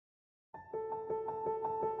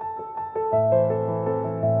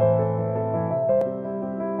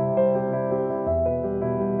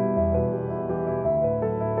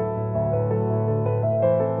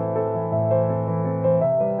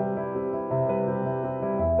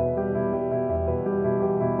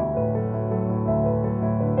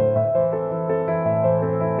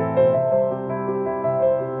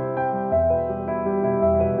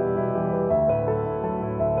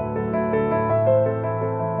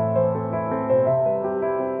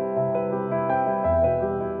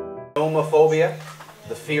phonophobia,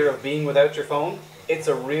 the fear of being without your phone, it's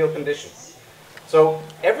a real condition. So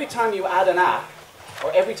every time you add an app,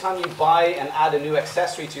 or every time you buy and add a new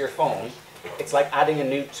accessory to your phone, it's like adding a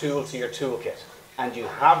new tool to your toolkit. And you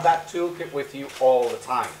have that toolkit with you all the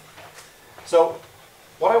time. So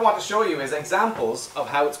what I want to show you is examples of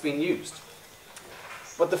how it's being used.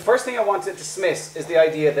 But the first thing I want to dismiss is the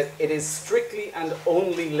idea that it is strictly and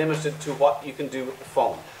only limited to what you can do with the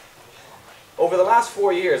phone. Over the last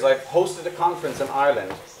 4 years, I've hosted a conference in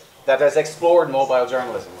Ireland that has explored mobile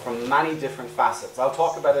journalism from many different facets. I'll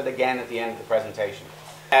talk about it again at the end of the presentation.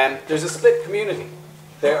 There's a split community.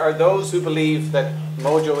 There are those who believe that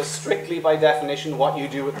Mojo is strictly by definition what you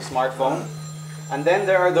do with the smartphone. And then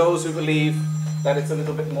there are those who believe that it's a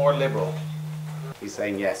little bit more liberal. He's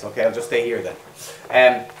saying yes. Okay, I'll just stay here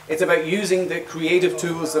then. It's about using the creative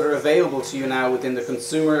tools that are available to you now within the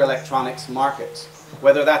consumer electronics market.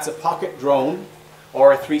 Whether that's a pocket drone,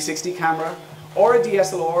 or a 360 camera, or a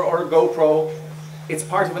DSLR, or a GoPro, it's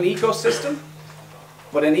part of an ecosystem,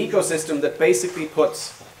 but an ecosystem that basically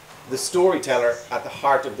puts the storyteller at the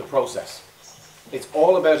heart of the process. It's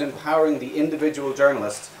all about empowering the individual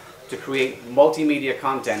journalist to create multimedia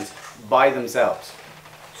content by themselves.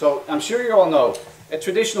 So I'm sure you all know, a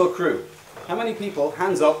traditional crew, how many people,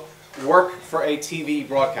 hands up, work for a TV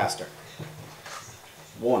broadcaster?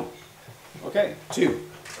 1. Okay, 2,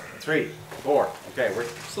 3, 4. Okay, we're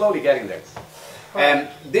slowly getting there.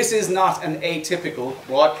 This is not an atypical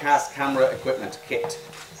broadcast camera equipment kit.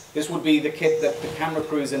 This would be the kit that the camera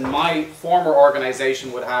crews in my former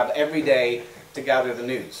organization would have every day to gather the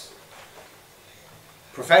news.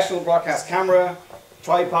 Professional broadcast camera,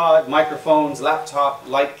 tripod, microphones, laptop,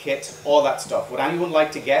 light kit, all that stuff. Would anyone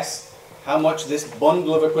like to guess how much this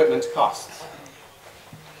bundle of equipment costs?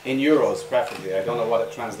 In euros, preferably. I don't know what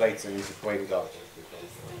it translates into Kuwaiti dollars.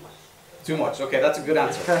 Too much. Okay, that's a good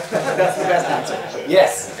answer. That's the best answer.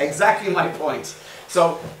 Yes, exactly my point.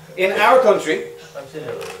 So, in our country,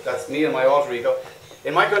 that's me and my alter ego.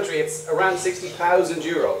 In my country, it's around 60,000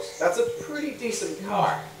 euros. That's a pretty decent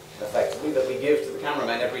car, effectively, that we give to the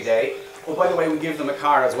cameramen every day. Oh, by the way, we give them a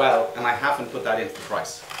car as well, and I haven't put that into the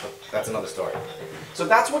price. But that's another story. So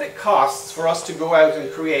that's what it costs for us to go out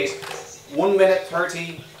and create 1 minute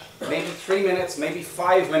 30, maybe 3 minutes, maybe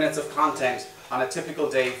 5 minutes of content on a typical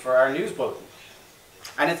day for our news bulletin.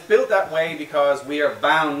 And it's built that way because we are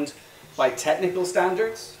bound by technical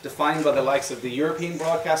standards defined by the likes of the European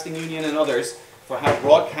Broadcasting Union and others for how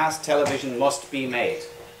broadcast television must be made.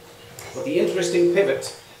 But the interesting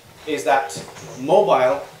pivot is that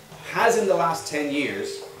mobile has in the last 10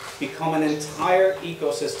 years become an entire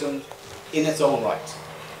ecosystem in its own right.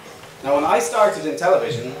 Now when I started in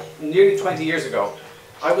television nearly 20 years ago,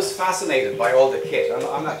 I was fascinated by all the kit.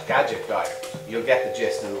 I'm a gadget guy. You'll get the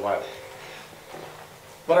gist in a while.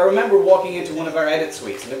 But I remember walking into one of our edit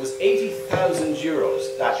suites and it was 80,000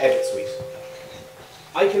 euros, that edit suite.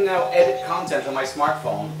 I can now edit content on my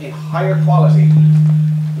smartphone in higher quality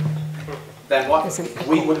than what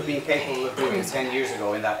we would have been capable of doing 10 years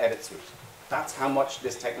ago in that edit suite. That's how much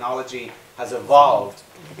this technology has evolved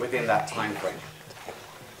within that time frame.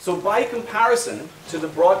 So by comparison to the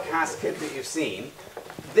broadcast kit that you've seen,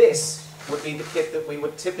 this would be the kit that we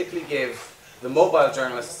would typically give the mobile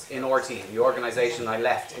journalists in RT, the organization I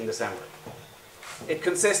left in December. It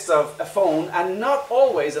consists of a phone and not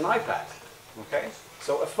always an iPad. Okay?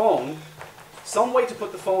 So a phone, some way to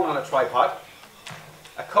put the phone on a tripod,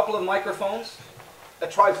 a couple of microphones, a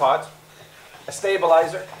tripod, a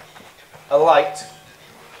stabilizer, a light,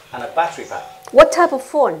 and a battery pack. What type of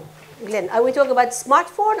phone, Glenn? Are we talking about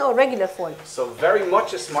smartphone or regular phone? So very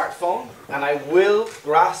much a smartphone, and I will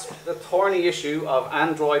grasp the thorny issue of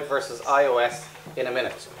Android versus iOS in a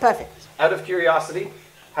minute. Perfect. Out of curiosity,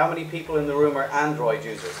 how many people in the room are Android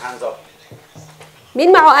users? Hands up.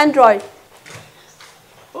 مين معه Android?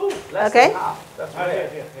 Oh, less than half. That's right.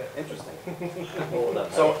 Yeah. Interesting.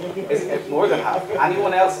 So, is it more than half?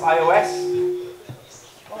 Anyone else iOS?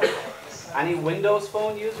 Any Windows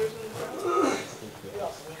phone users?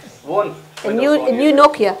 One. A new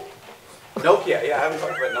Nokia. Nokia, yeah, I haven't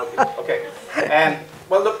talked about Nokia. Okay.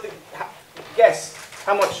 Well, look, guess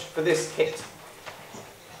how much for this kit?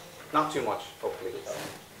 Not too much, hopefully.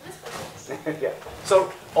 Yeah. So,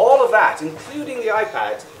 all of that, including the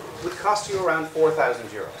iPad, would cost you around 4,000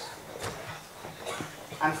 euros.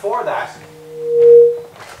 And for that,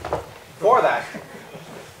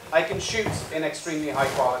 I can shoot in extremely high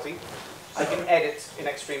quality. I can edit in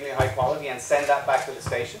extremely high quality and send that back to the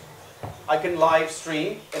station. I can live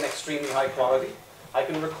stream in extremely high quality. I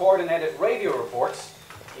can record and edit radio reports.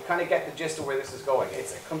 You kind of get the gist of where this is going.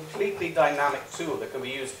 It's a completely dynamic tool that can be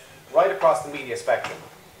used right across the media spectrum.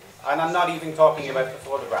 And I'm not even talking about the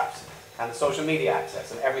photographs and the social media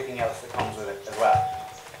access and everything else that comes with it as well.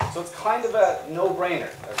 So it's kind of a no-brainer,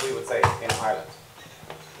 as we would say in Ireland.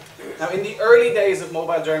 Now, in the early days of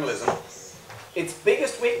mobile journalism, its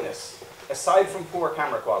biggest weakness, aside from poor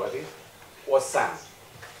camera quality, was sound.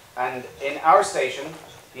 And in our station,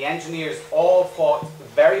 the engineers all fought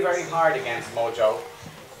very, very hard against Mojo,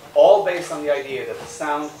 all based on the idea that the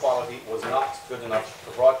sound quality was not good enough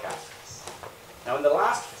for broadcast. Now, in the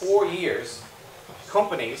last 4 years,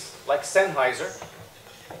 companies like Sennheiser,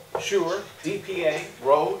 Shure, DPA,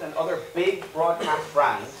 Rode, and other big broadcast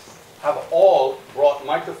brands have all brought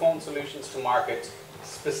microphone solutions to market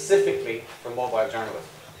specifically for mobile journalism.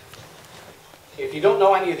 If you don't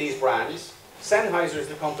know any of these brands, Sennheiser is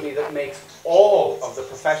the company that makes all of the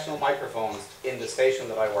professional microphones in the station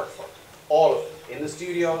that I work for. All of them, in the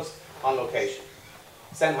studios, on location.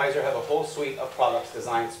 Sennheiser have a whole suite of products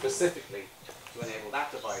designed specifically to enable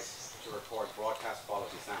that device to record broadcast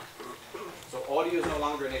quality sound. So audio is no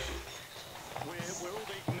longer an issue.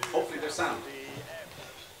 Hopefully there's sound.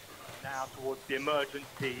 Now towards the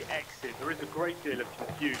emergency exit, there is a great deal of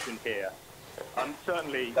confusion here.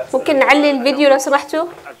 Certainly, ممكن نعلي الفيديو لو سمحتوا؟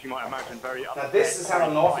 as you might imagine, very Now this is how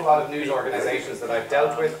an awful lot of news organizations that I've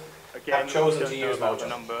dealt with have chosen to use Mojo.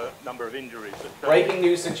 Number of injuries. Breaking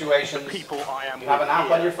news situation, you have an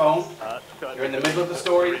app on your phone, you're in the middle of the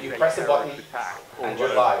story, you press a button, and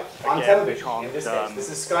you're live. On television, in this case. This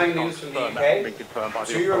is Sky News from the UK.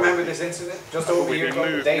 Do you remember this incident? Just over a year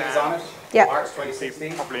ago, the date is on it, Yeah. March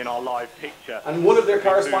 2016. Probably in our live picture. And one of their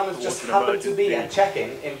correspondents just happened to be at check-in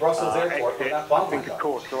in Brussels airport when that bomb went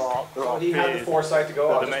off. So he had the foresight to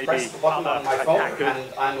go, I'll just press the button on my phone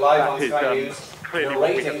and I'm live on Sky News,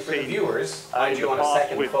 narrating for the viewers, mind you on a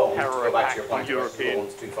second phone, to go back to your point, who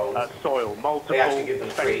owns 2 phones. They actually give them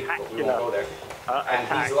 3, but we won't go there. And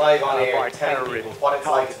he's live on air telling people what it's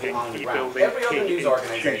like to be on the ground. Every other news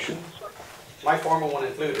organisation, my former one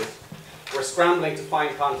included, were scrambling to find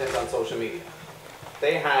content on social media.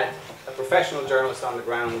 They had a professional journalist on the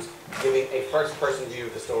ground giving a first-person view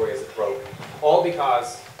of the story as it broke, all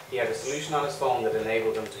because he had a solution on his phone that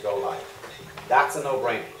enabled him to go live. That's a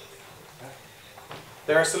no-brainer.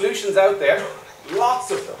 There are solutions out there, lots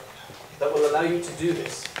of them, that will allow you to do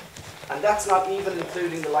this. And that's not even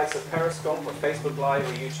including the likes of Periscope or Facebook Live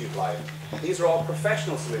or YouTube Live. These are all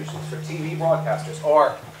professional solutions for TV broadcasters,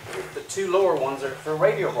 or the 2 lower ones are for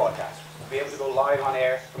radio broadcasters, to be able to go live on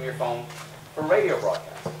air from your phone for radio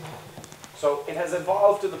broadcast. So it has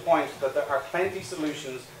evolved to the point that there are plenty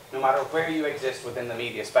solutions no matter where you exist within the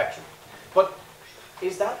media spectrum. But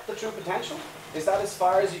is that the true potential? Is that as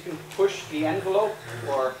far as you can push the envelope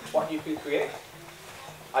for what you can create?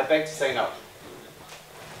 I beg to say no.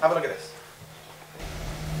 Have a look at this.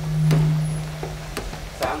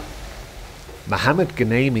 Sam? Mohammed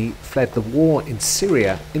Ghaneimi fled the war in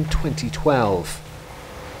Syria in 2012.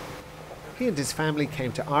 He and his family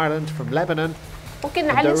came to Ireland from Lebanon ممكن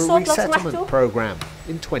under نعلي a الصوت لو resettlement سمحتوا؟ program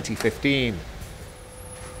in 2015.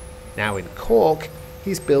 Now in Cork,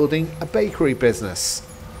 he's building a bakery business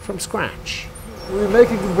from scratch. We're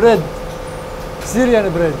making bread,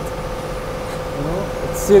 Syrian bread. You know,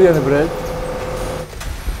 it's Syrian bread.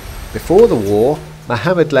 Before the war,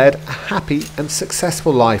 Mohammed led a happy and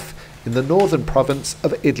successful life in the northern province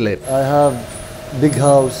of Idlib. I have big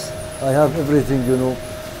house, I have everything, you know.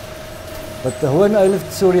 But when I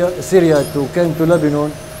left Syria to came to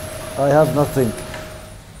Lebanon, I have nothing.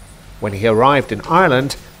 When he arrived in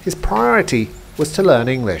Ireland, his priority was to learn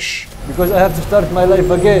English. Because I have to start my life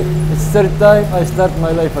again. It's third time I start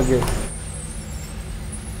my life again.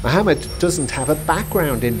 Mohammed doesn't have a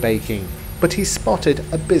background in baking, but he spotted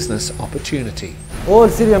a business opportunity. All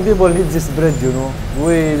Syrian people need this bread, you know.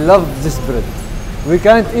 We love this bread. We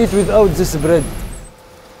can't eat without this bread.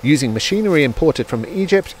 Using machinery imported from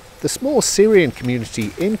Egypt, the small Syrian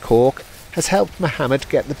community in Cork has helped Mohammed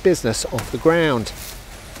get the business off the ground.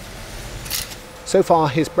 So far,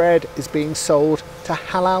 his bread is being sold to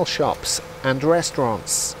halal shops and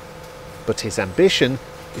restaurants. But his ambition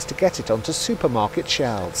is to get it onto supermarket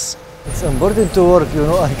shelves. It's important to work, you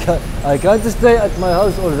know. I can't stay at my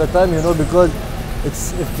house all the time, you know, because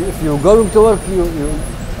it's if you're going to work,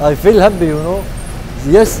 I feel happy, you know.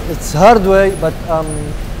 Yes, it's hard way, but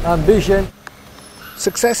ambition.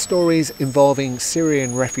 Success stories involving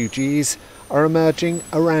Syrian refugees are emerging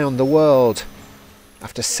around the world.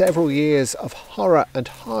 After several years of horror and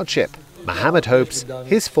hardship, Mohammed hopes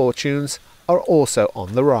his fortunes are also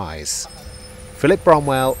on the rise. Philip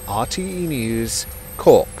Bromwell, RTE News,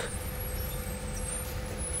 Cork.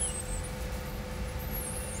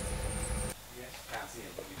 Yes, can't see him,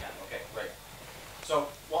 but you can. Okay, great. So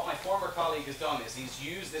what my former colleague has done is he's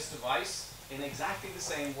used this device in exactly the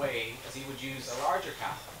same way as he would use a larger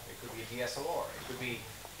camera. It could be a DSLR, it could be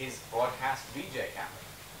his broadcast VJ camera.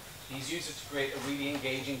 He's used it to create a really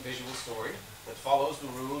engaging visual story that follows the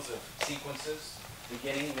rules of sequences,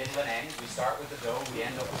 beginning, middle, and end. We start with the dough, we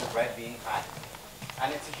end up with the bread being packed.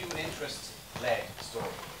 And it's a human interest-led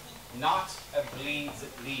story, not a bleeds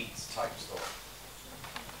it leads type story.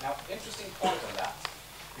 Now, interesting point on that,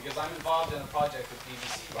 because I'm involved in a project with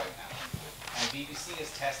BBC right now, and BBC is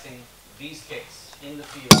testing these kits in the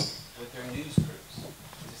field with their news crews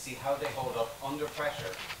to see how they hold up under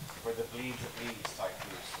pressure for the bleeds it leads type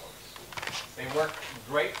news stories. They work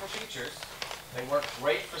great for features, they work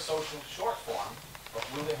great for social short form, but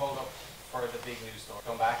will they hold up for the big news story?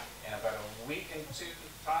 Come back in about a week and two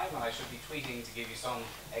time, and I should be tweeting to give you some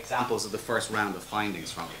examples of the first round of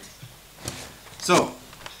findings from it. So,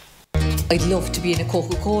 I'd love to be in a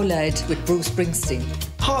Coca-Cola ad with Bruce Springsteen.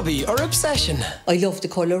 Hobby or obsession? I love the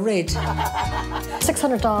colour red.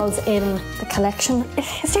 600 dolls in the collection.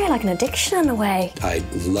 Is there like an addiction in a way? I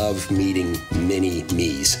love meeting mini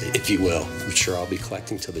me's, if you will. I'm sure I'll be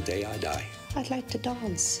collecting till the day I die. I'd like the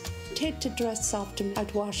dolls. Take the dress off them,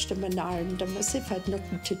 I'd wash them and iron them as if I'd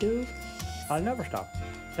nothing to do. I'll never stop.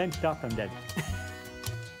 Same stop, I'm dead.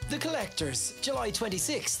 The Collectors, July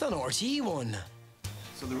 26th on RTE1.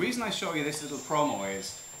 So the reason I show you this little promo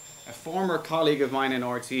is a former colleague of mine in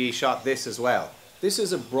RTE shot this as well. This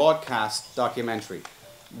is a broadcast documentary,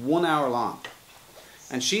 1 hour long.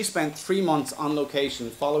 And she spent 3 months on location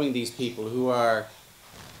following these people who are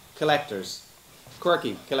collectors,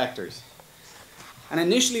 quirky collectors. And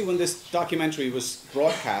initially when this documentary was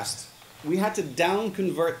broadcast, we had to down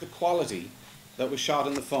convert the quality that was shot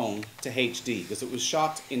in the phone to HD because it was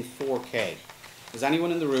shot in 4K. Does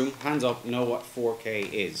anyone in the room, hands up, know what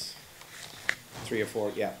 4K is? 3 or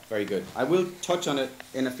 4, yeah, very good. I will touch on it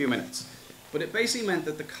in a few minutes. But it basically meant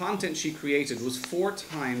that the content she created was 4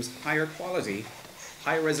 times higher quality,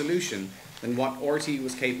 higher resolution than what RTE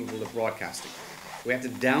was capable of broadcasting. We had to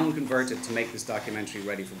down convert it to make this documentary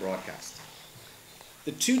ready for broadcast.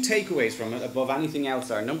 The 2 takeaways from it above anything else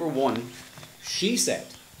are, number 1, she said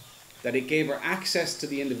that it gave her access to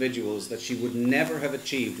the individuals that she would never have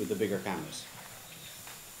achieved with the bigger cameras.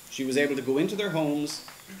 She was able to go into their homes,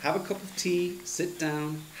 have a cup of tea, sit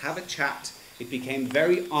down, have a chat. It became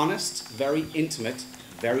very honest, very intimate,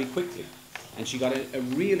 very quickly. And she got a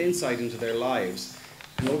real insight into their lives.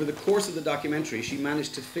 And over the course of the documentary, she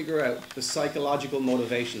managed to figure out the psychological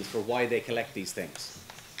motivations for why they collect these things.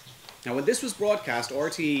 Now, when this was broadcast,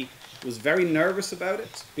 RTE was very nervous about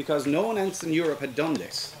it because no one else in Europe had done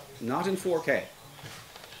this, not in 4K.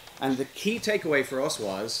 And the key takeaway for us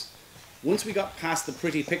was, once we got past the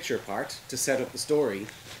pretty picture part to set up the story,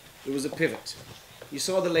 there was a pivot. You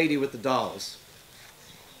saw the lady with the dolls.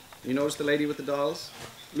 You noticed the lady with the dolls?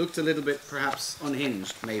 Looked a little bit perhaps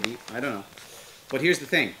unhinged, maybe, I don't know. But here's the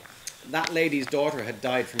thing. That lady's daughter had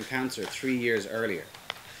died from cancer 3 years earlier.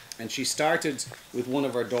 And she started with one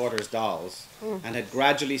of her daughter's dolls and had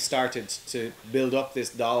gradually started to build up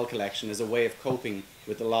this doll collection as a way of coping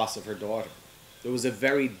with the loss of her daughter. There was a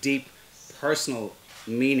very deep personal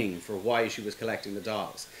meaning for why she was collecting the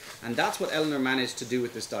dolls. And that's what Eleanor managed to do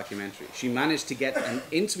with this documentary. She managed to get an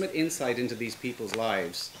intimate insight into these people's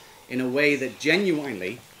lives in a way that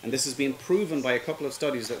genuinely, and this has been proven by a couple of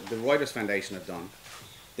studies that the Reuters Foundation have done,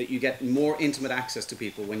 that you get more intimate access to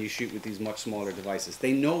people when you shoot with these much smaller devices.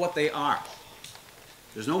 They know what they are.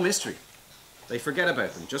 There's no mystery. They forget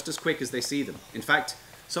about them just as quick as they see them. In fact,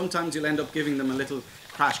 sometimes you'll end up giving them a little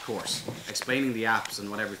crash course, explaining the apps and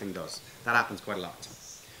what everything does. That happens quite a lot.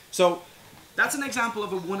 So that's an example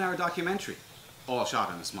of a 1 hour documentary, all shot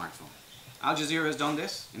on a smartphone. Al Jazeera has done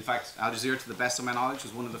this. In fact, Al Jazeera, to the best of my knowledge,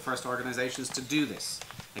 was one of the first organizations to do this.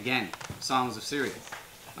 Again, Songs of Syria.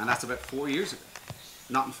 And that's about 4 years ago.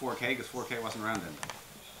 Not in 4K, because 4K wasn't around then.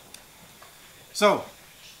 So,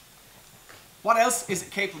 what else is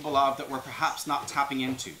it capable of that we're perhaps not tapping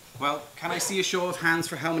into? Well, can I see a show of hands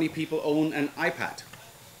for how many people own an iPad?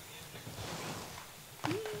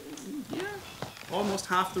 Yeah, almost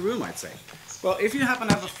half the room, I'd say. Well, if you happen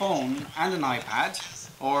to have a phone and an iPad,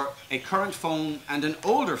 or a current phone and an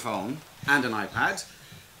older phone and an iPad,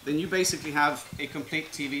 then you basically have a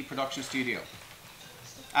complete TV production studio.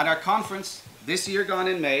 At our conference, this year gone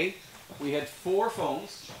in May, we had 4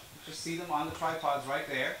 phones, just see them on the tripods right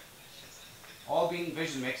there, all being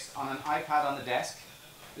vision mixed on an iPad on the desk,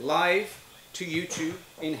 live to YouTube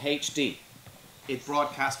in HD. It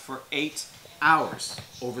broadcast for 8 hours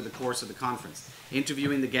over the course of the conference,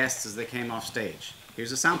 interviewing the guests as they came off stage.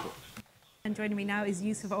 Here's a sample. And joining me now is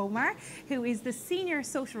Yusuf Omar, who is the senior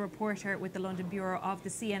social reporter with the London Bureau of the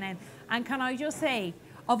CNN. And can I just say,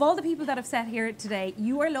 of all the people that have sat here today,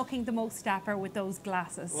 you are looking the most dapper with those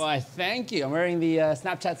glasses. Why, thank you. I'm wearing the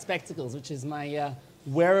Snapchat spectacles, which is my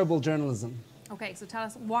wearable journalism. Okay, so tell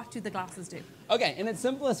us, what do the glasses do? Okay, in its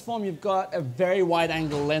simplest form, you've got a very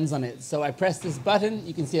wide-angle lens on it. So I press this button,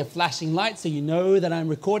 you can see a flashing light, so you know that I'm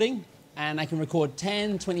recording, and I can record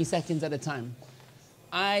 10, 20 seconds at a time.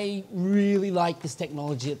 I really like this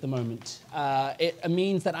technology at the moment. It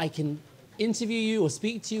means that I can interview you or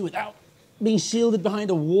speak to you without being shielded behind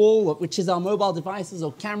a wall, which is our mobile devices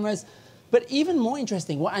or cameras. But even more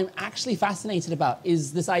interesting, what I'm actually fascinated about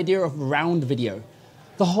is this idea of round video.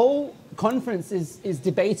 The whole conference is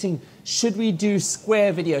debating, should we do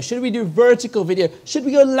square video? Should we do vertical video? Should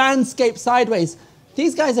we go landscape sideways?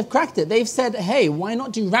 These guys have cracked it. They've said, hey, why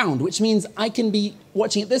not do round? Which means I can be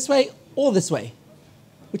watching it this way or this way,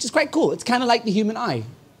 which is quite cool. It's kind of like the human eye,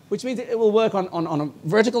 which means it will work on a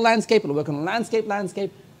vertical landscape, it'll work on a landscape.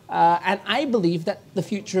 And I believe that the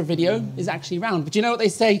future of video is actually round. But you know what they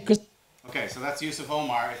say, Chris? Okay, so that's Yusuf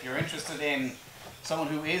Omar. If you're interested in someone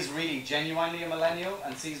who is really genuinely a millennial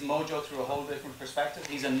and sees Mojo through a whole different perspective,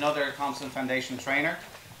 he's another Thompson Foundation trainer.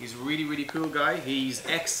 He's a really, really cool guy. He's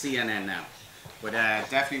ex-CNN now. But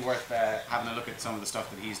definitely worth having a look at some of the stuff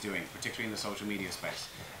that he's doing, particularly in the social media space.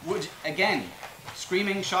 Again,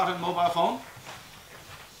 streaming shot on mobile phone?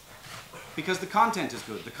 Because the content is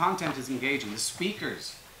good, the content is engaging, the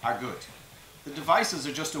speakers are good. The devices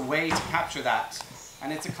are just a way to capture that,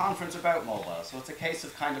 and it's a conference about mobile, so it's a case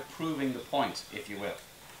of kind of proving the point, if you will.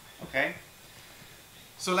 Okay?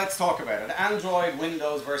 So let's talk about it. Android,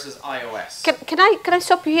 Windows versus iOS. Can I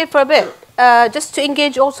stop you here for a bit? Just to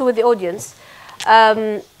engage also with the audience.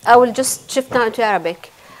 I will just shift now into Arabic.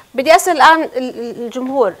 بدي أسأل الآن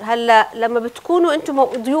الجمهور، هلا لما بتكونوا أنتم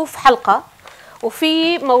ضيوف حلقة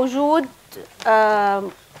وفي موجود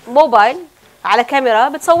موبايل على كاميرا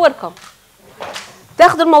بتصوركم،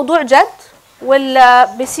 تاخذوا الموضوع جد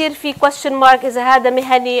ولا بصير في question mark إذا هذا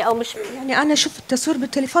مهني أو مش؟ يعني أنا شوف التصوير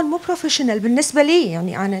بالتليفون مو بروفيشنال بالنسبة لي،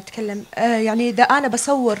 يعني أنا أتكلم يعني إذا أنا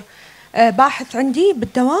بصور باحث عندي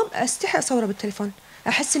بالدوام أستحي أصوره بالتليفون،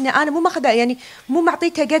 أحس إني أنا مو ماخذه يعني مو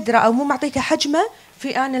معطيته قدره أو مو معطيته حجمه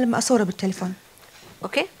في أنا لما أصوره بالتليفون.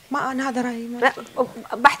 أوكي؟ ما أنا هذا رأيي.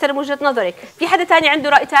 بحترم وجهة نظرك. في حدا تاني عنده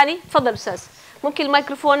رأي تاني؟ تفضل أستاذ. ممكن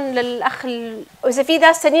الميكروفون للأخ وإذا في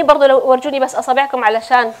ناس تانيين برضه لو ورجوني بس أصابعكم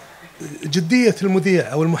علشان جدية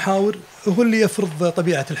المذيع أو المحاور هو اللي يفرض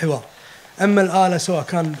طبيعة الحوار. أما الآلة سواء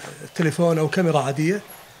كان تليفون أو كاميرا عادية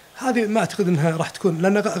هذه ما أعتقد أنها راح تكون،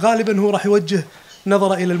 لأن غالبا هو راح يوجه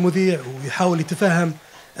نظره إلى المذيع ويحاول يتفهم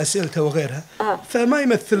أسئلته وغيرها. فما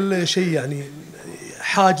يمثل شيء يعني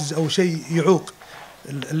حاجز أو شيء يعوق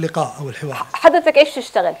اللقاء أو الحوار. حضرتك إيش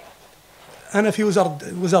تشتغل؟ أنا في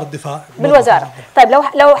وزارة الدفاع. بالوزارة. طيب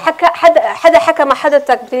لو حدا حكى مع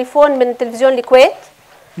حضرتك بتليفون من تلفزيون الكويت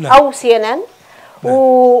نعم. أو CNN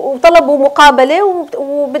وطلبوا مقابلة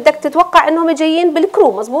وبدك تتوقع إنهم جايين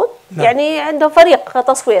بالكرو مزبوط؟ نعم. يعني عندهم فريق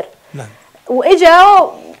تصوير. نعم. وإجا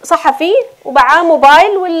صحفي وبعاه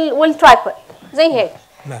موبايل والترايبود زي هيك.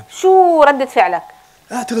 نعم. شو ردة فعلك؟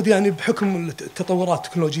 أعتقد يعني بحكم التطورات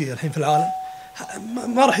التكنولوجية الحين في العالم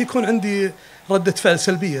ما راح يكون عندي ردة فعل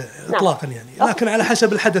سلبية إطلاقا يعني، لكن على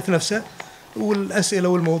حسب الحدث نفسه والأسئلة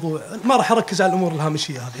والموضوع ما راح أركز على الأمور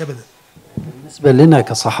الهامشية هذه أبدا. بالنسبة لنا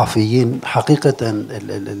كصحفيين حقيقة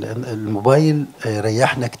الموبايل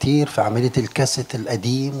ريحنا كتير في عملية الكاسيت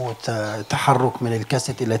القديم وتحرك من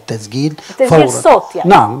الكاسيت إلى التسجيل تسجيل الصوت يعني.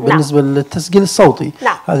 نعم بالنسبة للتسجيل الصوتي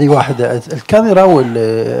نعم. هذه واحدة. الكاميرا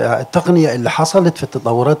والتقنية اللي حصلت في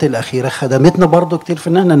التطورات الأخيرة خدمتنا برضو كتير في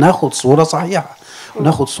أننا ناخد صورة صحيحة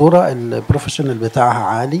وناخد صورة البروفيشنال بتاعها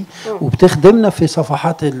عالي وبتخدمنا في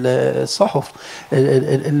صفحات الصحف.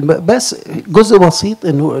 بس جزء بسيط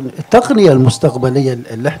انه التقنية المستقبلية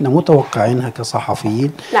اللي احنا متوقعينها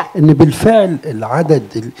كصحفيين لا. ان بالفعل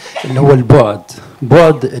العدد اللي هو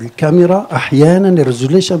بعد الكاميرا احيانا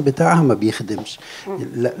الريزوليشن بتاعها ما بيخدمش،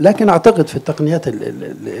 لكن اعتقد في التقنيات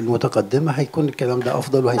المتقدمة هيكون الكلام ده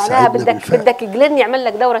افضل وهيساعدنا بالفعل. بدك جلين يعمل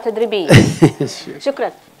لك دورة تدريبية.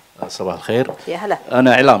 شكرا. صباح الخير. يا هلا.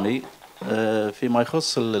 أنا إعلامي. فيما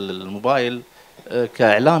يخص الموبايل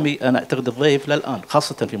كإعلامي أنا أعتقد الضيف للآن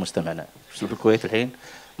خاصة في مجتمعنا في الكويت الحين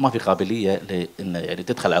ما في قابلية لأن يعني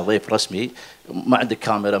تدخل على ضيف رسمي ما عندك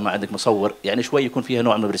كاميرا ما عندك مصور، يعني شوي يكون فيها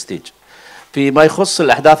نوع من البرستيج. فيما يخص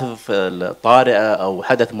الأحداث الطارئة أو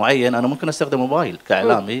حدث معين أنا ممكن أستخدم موبايل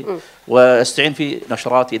كإعلامي واستعين في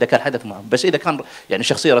نشراتي إذا كان حدث معين، بس إذا كان يعني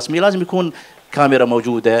شخصية رسمية لازم يكون كاميرا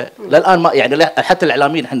موجودة. للآن ما يعني حتى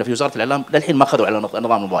الإعلاميين احنا في وزارة الإعلام للحين ما أخذوا على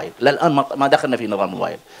نظام الموبايل، للآن ما دخلنا في نظام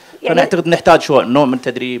الموبايل. فانا اعتقد نحتاج شو نوع من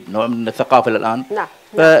التدريب، نوع من الثقافه الان. نعم.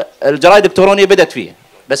 فالجرائد الالكترونيه بدات فيه،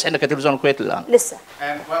 بس احنا كتلفزيون الكويت الان لسه.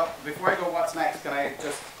 Well, before I go, what's next? Can I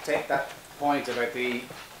just take that point about the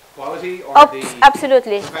quality or the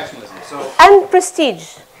absolutely professionalism? So and prestige.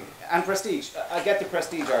 And prestige. I get the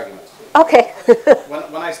prestige argument. Okay.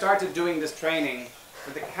 when I started doing this training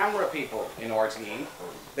for the camera people in RTE,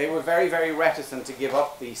 they were very, very reticent to give up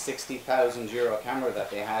the €60,000 camera that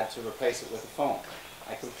they had to replace it with a phone.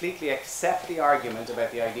 I completely accept the argument about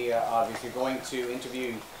the idea of if you're going to interview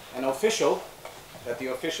an official, that the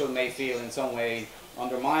official may feel in some way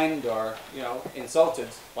undermined or, you know, insulted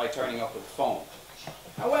by turning up with a phone.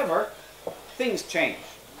 However, things change.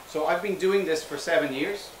 So I've been doing this for 7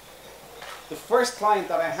 years. The first client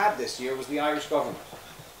that I had this year was the Irish government.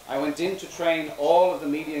 I went in to train all of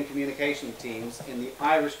the media and communication teams in the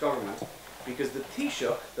Irish government because the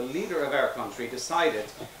Taoiseach, the leader of our country, decided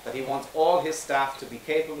that he wants all his staff to be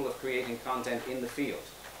capable of creating content in the field.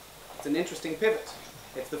 It's an interesting pivot.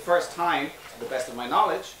 It's the first time, to the best of my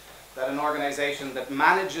knowledge, that an organisation that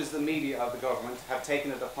manages the media of the government have taken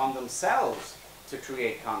it upon themselves to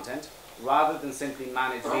create content rather than simply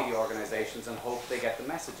manage media organisations and hope they get the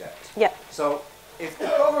message out. Yeah. So if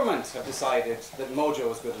the government have decided that Mojo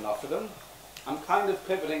is good enough for them, I'm kind of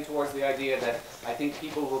pivoting towards the idea that I think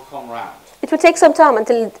people will come round. It will take some time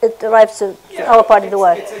until it arrives to our part of the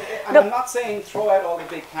world. And I'm not saying throw out all the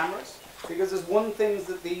big cameras, because there's one thing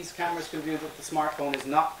that these cameras can do that the smartphone is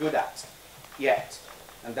not good at yet,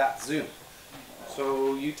 and that's zoom.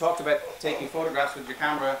 So you talked about taking photographs with your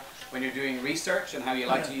camera when you're doing research and how you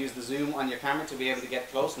like to use the zoom on your camera to be able to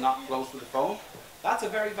get close, not close with the phone. That's a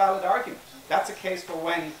very valid argument. That's a case for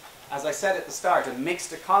when, as I said at the start, a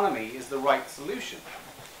mixed economy is the right solution.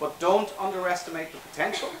 But don't underestimate the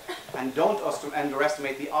potential and don't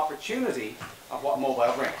underestimate the opportunity of what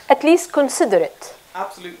mobile brings. At least consider it.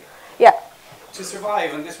 Absolutely. Yeah. To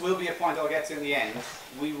survive, and this will be a point I'll get to in the end,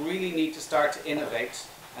 we really need to start to innovate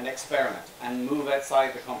and experiment and move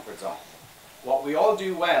outside the comfort zone. What we all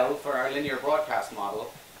do well for our linear broadcast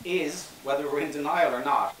model is, whether we're in denial or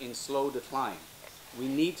not, in slow decline. We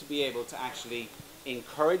need to be able to actually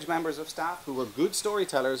encourage members of staff who are good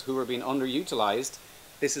storytellers who are being underutilized.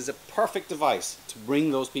 This is a perfect device to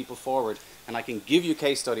bring those people forward, and I can give you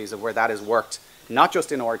case studies of where that has worked, not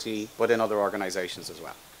just in RTE, but in other organizations as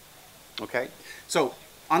well. Okay? So,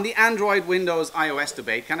 on the Android, Windows, iOS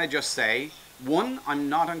debate, can I just say, one, I'm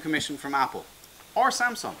not on commission from Apple, or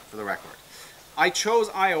Samsung, for the record. I chose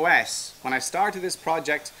iOS when I started this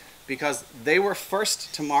project because they were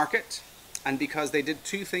first to market, and because they did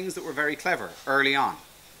two things that were very clever early on.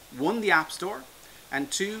 One, the App Store, and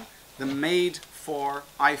two, the Made for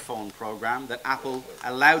iPhone program that Apple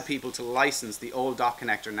allowed people to license the old dock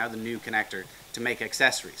connector, now the new connector, to make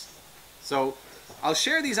accessories. So I'll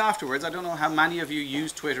share these afterwards. I don't know how many of you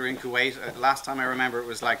use Twitter in Kuwait. Last time I remember it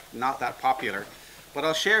was like not that popular. But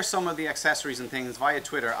I'll share some of the accessories and things via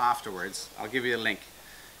Twitter afterwards. I'll give you a link.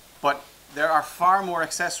 But there are far more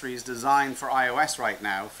accessories designed for iOS right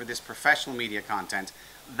now for this professional media content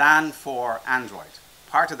than for Android.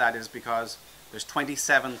 Part of that is because there's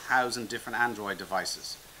 27,000 different Android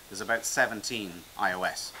devices. There's about 17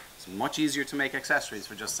 iOS. It's much easier to make accessories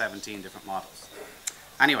for just 17 different models.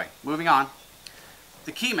 Anyway, moving on.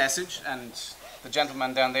 The key message, and the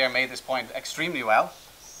gentleman down there made this point extremely well,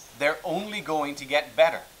 they're only going to get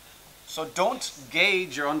better. So don't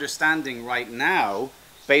gauge your understanding right now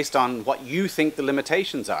based on what you think the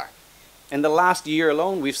limitations are. In the last year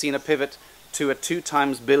alone, we've seen a pivot to a 2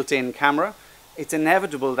 times built-in camera. It's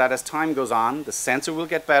inevitable that as time goes on, the sensor will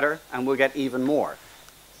get better and we'll get even more.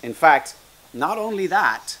 In fact, not only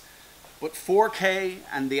that, but 4K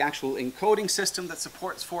and the actual encoding system that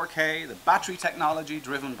supports 4K, the battery technology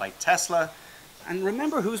driven by Tesla, and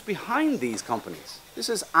remember who's behind these companies. This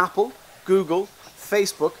is Apple, Google,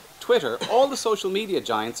 Facebook, Twitter. All the social media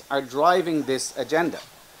giants are driving this agenda.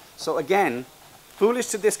 So again, foolish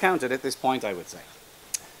to discount it at this point, I would say.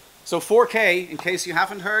 So 4K, in case you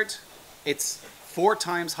haven't heard, it's 4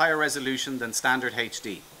 times higher resolution than standard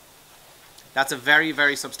HD. That's a very,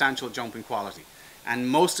 very substantial jump in quality. And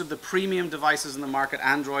most of the premium devices in the market,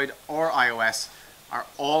 Android or iOS, are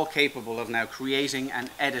all capable of now creating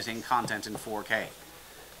and editing content in 4K.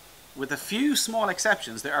 With a few small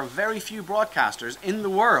exceptions, there are very few broadcasters in the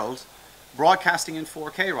world broadcasting in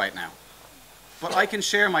 4K right now. But I can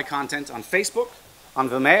share my content on Facebook, on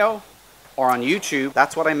Vimeo, or on YouTube.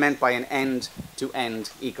 That's what I meant by an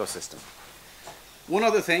end-to-end ecosystem. One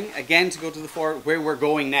other thing, again, to go to the fore, where we're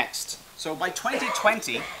going next. So by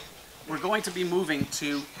 2020, we're going to be moving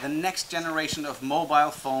to the next generation of mobile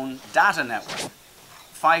phone data network,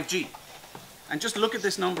 5G. And just look at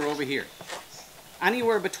this number over here.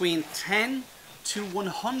 Anywhere between 10 to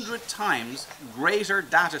 100 times greater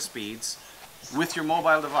data speeds with your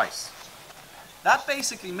mobile device. That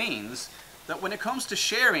basically means that when it comes to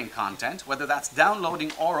sharing content, whether that's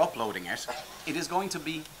downloading or uploading it, it is going to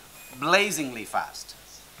be blazingly fast.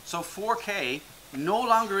 So 4K no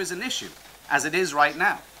longer is an issue, as it is right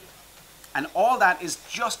now. And all that is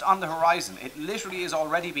just on the horizon. It literally is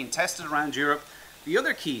already being tested around Europe. The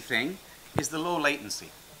other key thing is the low latency.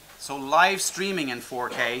 So live streaming in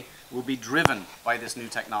 4K will be driven by this new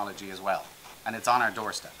technology as well. And it's on our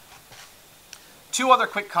doorstep. Two other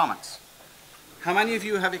quick comments. How many of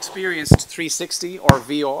you have experienced 360 or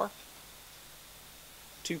VR?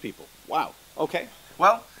 2 people. Wow. Okay.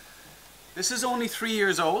 Well, this is only 3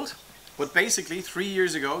 years old. But basically, 3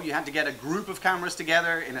 years ago, you had to get a group of cameras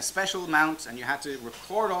together in a special mount, and you had to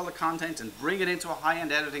record all the content and bring it into a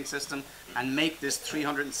high-end editing system and make this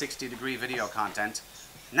 360-degree video content.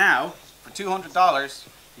 Now, for $200,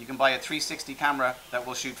 you can buy a 360 camera that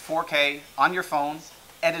will shoot 4K on your phone,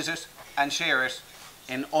 edit it, and share it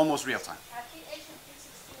in almost real time.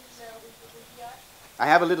 I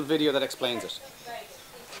have a little video that explains it.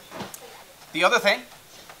 The other thing,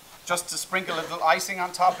 just to sprinkle a little icing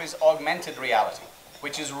on top, is augmented reality,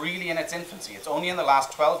 which is really in its infancy. It's only in the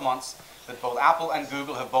last 12 months that both Apple and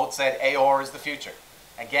Google have both said AR is the future.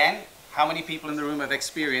 Again, how many people in the room have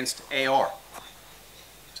experienced AR?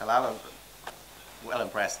 Talal, well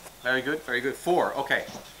impressed. Very good, very good. 4, okay.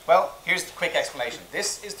 Well, here's the quick explanation.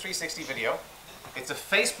 This is 360 video. It's a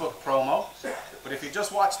Facebook promo, but if you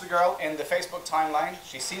just watch the girl in the Facebook timeline,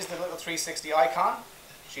 she sees the little 360 icon,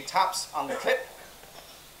 she taps on the clip,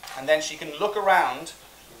 and then she can look around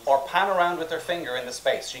or pan around with her finger in the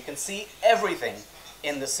space. She can see everything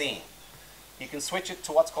in the scene. You can switch it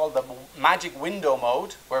to what's called the magic window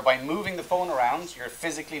mode, where by moving the phone around, you're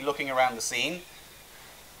physically looking around the scene.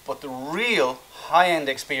 But the real high-end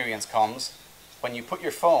experience comes when you put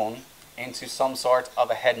your phone into some sort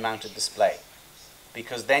of a head-mounted display,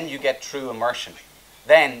 because then you get true immersion.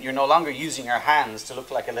 Then you're no longer using your hands to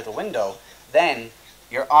look like a little window. Then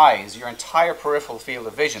your eyes, your entire peripheral field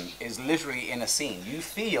of vision is literally in a scene. You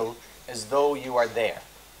feel as though you are there.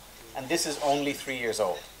 And this is only 3 years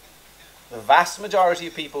old. The vast majority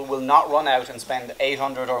of people will not run out and spend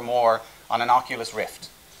 800 or more on an Oculus Rift.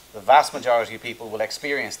 The vast majority of people will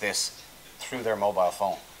experience this through their mobile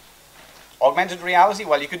phone. Augmented reality,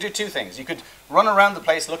 well, you could do 2 things. You could run around the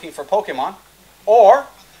place looking for Pokemon, or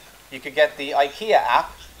you could get the IKEA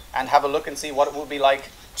app and have a look and see what it would be like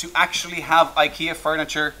to actually have IKEA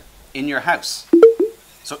furniture in your house.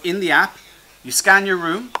 So in the app, you scan your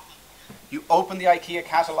room, you open the IKEA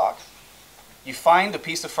catalog, you find a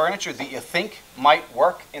piece of furniture that you think might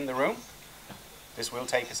work in the room. This will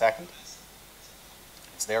take a second.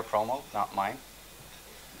 It's their promo, not mine.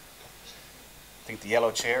 I think the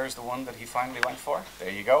yellow chair is the one that he finally went for.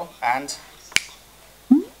 There you go. And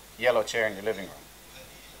yellow chair in your living room.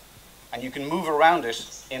 And you can move around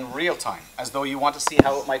it in real time, as though you want to see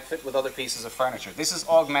how it might fit with other pieces of furniture. This is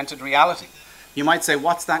augmented reality. You might say,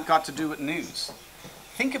 what's that got to do with news?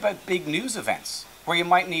 Think about big news events, where you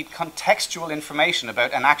might need contextual information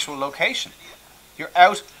about an actual location. You're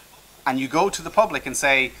out and you go to the public and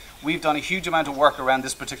say, we've done a huge amount of work around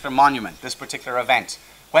this particular monument, this particular event.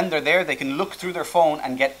 When they're there, they can look through their phone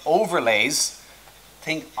and get overlays,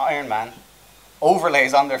 think Iron Man,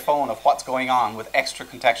 overlays on their phone of what's going on with extra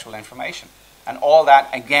contextual information. And all that,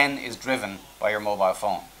 again, is driven by your mobile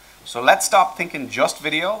phone. So let's stop thinking just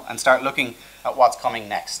video and start looking at what's coming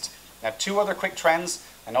next. Now, 2 other quick trends.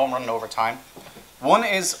 I know I'm running over time. One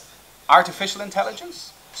is artificial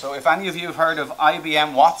intelligence. So if any of you have heard of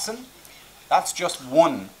IBM Watson, that's just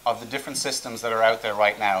one of the different systems that are out there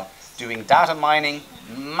right now doing data mining,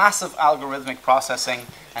 massive algorithmic processing,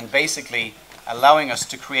 and basically allowing us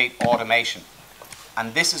to create automation.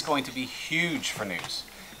 And this is going to be huge for news.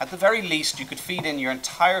 At the very least, you could feed in your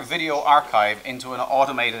entire video archive into an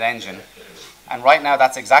automated engine. And right now,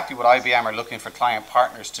 that's exactly what IBM are looking for client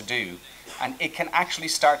partners to do. And it can actually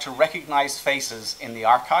start to recognize faces in the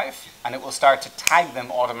archive, and it will start to tag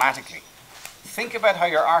them automatically. Think about how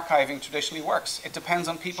your archiving traditionally works. It depends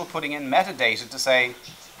on people putting in metadata to say,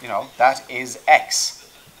 you know, that is X.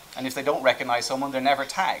 And if they don't recognize someone, they're never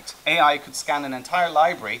tagged. AI could scan an entire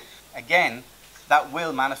library. Again, that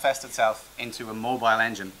will manifest itself into a mobile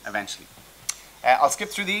engine eventually. I'll skip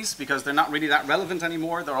through these because they're not really that relevant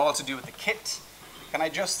anymore. They're all to do with the kit. Can I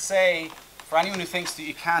just say, for anyone who thinks that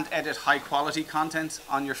you can't edit high quality content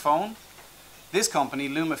on your phone, this company,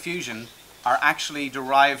 LumaFusion, are actually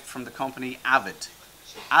derived from the company Avid.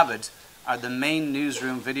 Avid are the main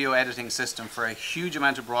newsroom video editing system for a huge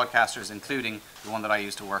amount of broadcasters, including the one that I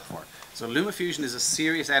used to work for. So LumaFusion is a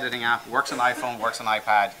serious editing app, works on iPhone, works on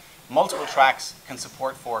iPad, multiple tracks, can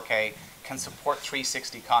support 4K, can support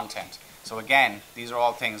 360 content. So again, these are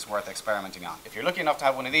all things worth experimenting on. If you're lucky enough to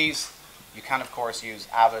have one of these, you can of course use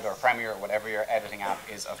Avid or Premiere or whatever your editing app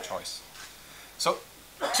is of choice. So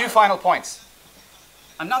 2 final points.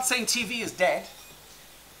 I'm not saying TV is dead.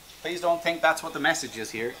 Please don't think that's what the message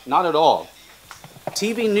is here. Not at all.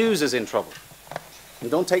 TV news is in trouble.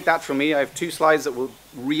 And don't take that from me. I have 2 slides that will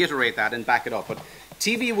reiterate that and back it up. But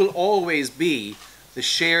TV will always be the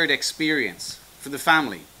shared experience for the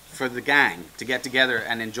family, for the gang, to get together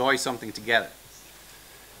and enjoy something together.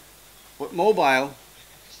 But mobile,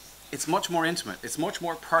 it's much more intimate. It's much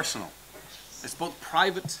more personal. It's both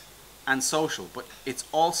private and social, but it's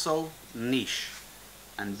also niche.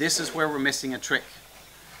 And this is where we're missing a trick.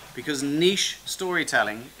 Because niche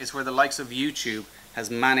storytelling is where the likes of YouTube has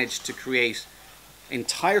managed to create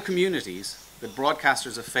entire communities that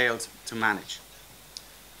broadcasters have failed to manage.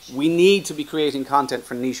 We need to be creating content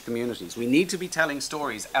for niche communities. We need to be telling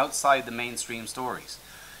stories outside the mainstream stories.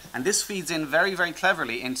 And this feeds in very, very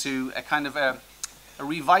cleverly into a kind of a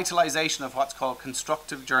revitalization of what's called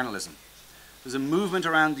constructive journalism. There's a movement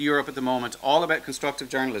around Europe at the moment all about constructive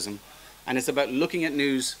journalism, and it's about looking at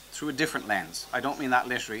news through a different lens. I don't mean that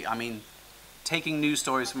literally, I mean taking news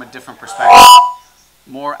stories from a different perspective,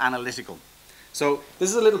 more analytical. So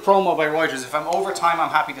this is a little promo by Reuters. If I'm over time,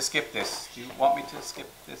 I'm happy to skip this. Do you want me to skip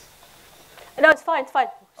this? No, it's fine, it's fine.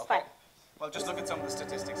 It's okay. fine. Well, just look at some of the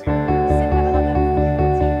statistics here.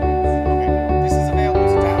 This is available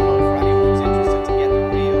to download for anyone who's interested to get the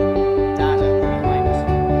real data behind it.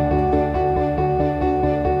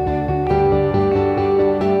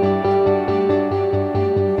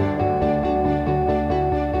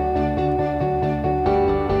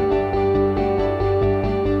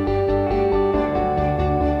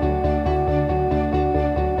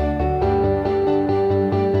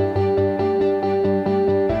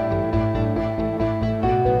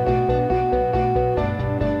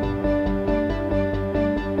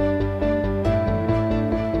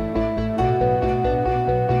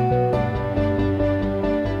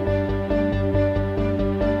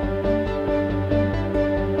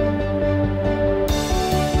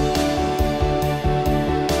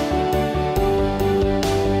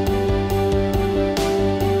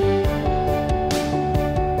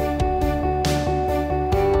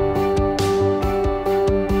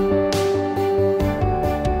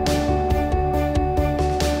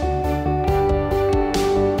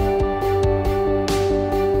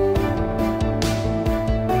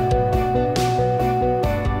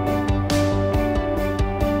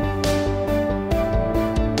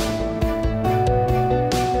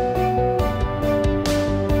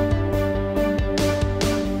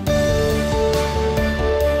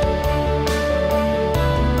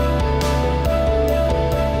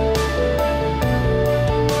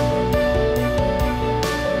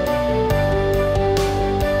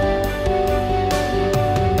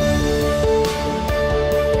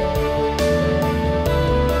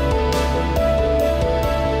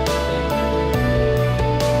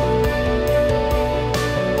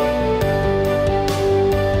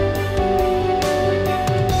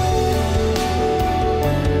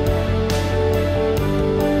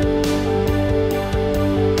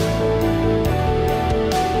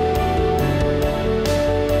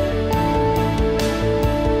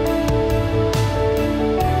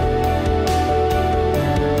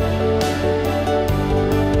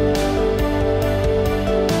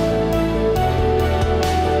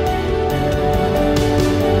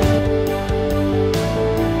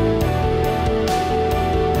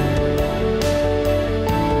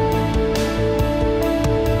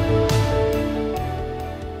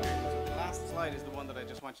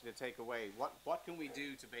 take away? What can we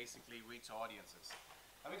do to basically reach audiences?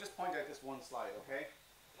 Let me just point out this one slide, okay?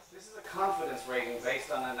 This is a confidence rating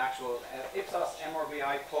based on an actual Ipsos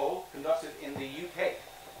MRBI poll conducted in the UK.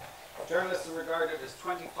 Journalists are regarded as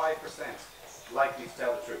 25% likely to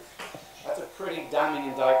tell the truth. That's a pretty damning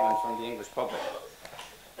indictment from the English public.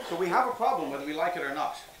 So we have a problem whether we like it or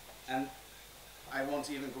not. And I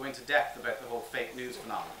won't even go into depth about the whole fake news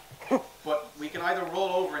phenomenon. But we can either roll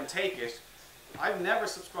over and take it. I've never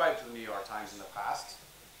subscribed to the New York Times in the past.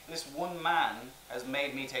 This one man has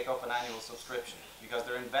made me take up an annual subscription because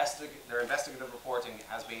their investigative reporting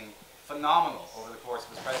has been phenomenal over the course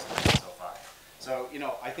of his presidency so far. So, you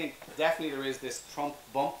know, I think definitely there is this Trump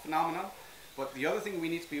bump phenomenon. But the other thing we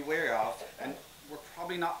need to be aware of, and we're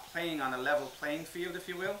probably not playing on a level playing field, if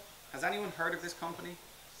you will. Has anyone heard of this company?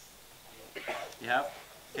 You have?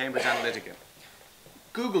 Cambridge Analytica.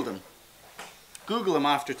 Google them. Google them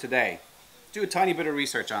after today. Do a tiny bit of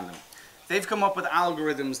research on them. They've come up with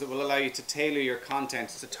algorithms that will allow you to tailor your content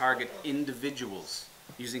to target individuals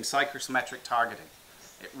using psychometric targeting.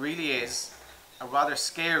 It really is a rather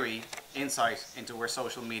scary insight into where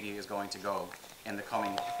social media is going to go in the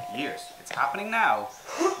coming years. It's happening now,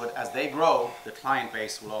 but as they grow, the client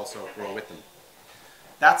base will also grow with them.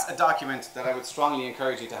 That's a document that I would strongly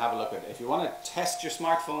encourage you to have a look at. If you want to test your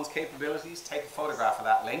smartphone's capabilities, take a photograph of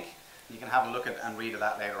that link. You can have a look at and read of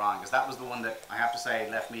that later on, because that was the one that, I have to say,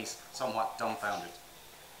 left me somewhat dumbfounded.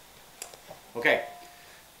 Okay,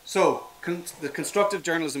 so the constructive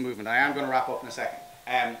journalism movement. I am going to wrap up in a second.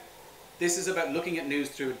 This is about looking at news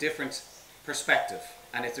through a different perspective,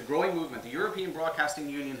 and it's a growing movement. The European Broadcasting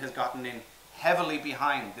Union has gotten in heavily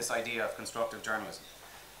behind this idea of constructive journalism.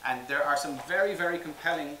 And there are some very, very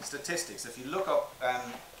compelling statistics. If you look up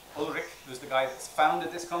Ulrich, who's the guy that's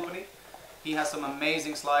founded this company, he has some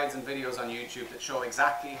amazing slides and videos on YouTube that show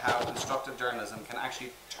exactly how constructive journalism can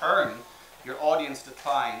actually turn your audience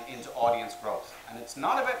decline into audience growth. And it's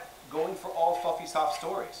not about going for all fluffy, soft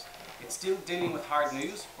stories. It's still dealing with hard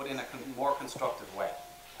news, but in a more constructive way.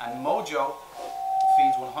 And Mojo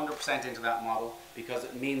feeds 100% into that model, because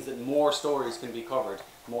it means that more stories can be covered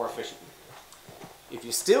more efficiently. If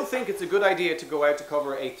you still think it's a good idea to go out to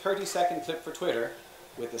cover a 30-second clip for Twitter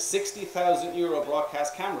with a €60,000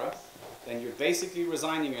 broadcast camera, then you're basically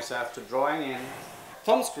resigning yourself to drawing in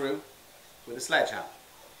thumbscrew with a sledgehammer.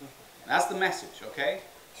 That's the message, okay?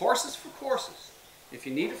 Horses for courses. If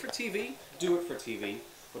you need it for TV, do it for TV.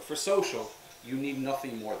 But for social, you need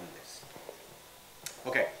nothing more than this.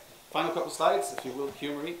 Okay, final couple slides, if you will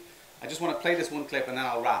humor me. I just want to play this one clip and then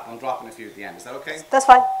I'll wrap. I'm dropping a few at the end. Is that okay? That's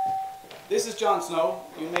fine. This is Jon Snow.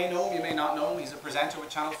 You may know him, you may not know him. He's a presenter with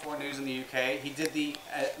Channel 4 News in the UK. He did the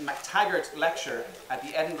MacTaggart lecture at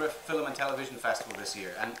the Edinburgh Film and Television Festival this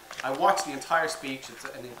year. And I watched the entire speech. It's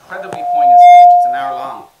an incredibly poignant speech. It's an hour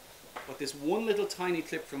long. But this one little tiny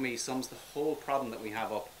clip from me sums the whole problem that we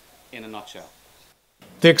have up in a nutshell.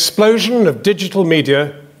 The explosion of digital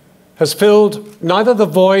media has filled neither the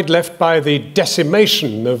void left by the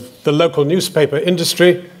decimation of the local newspaper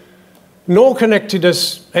industry, nor connected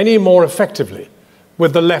us any more effectively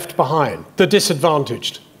with the left behind, the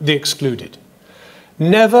disadvantaged, the excluded.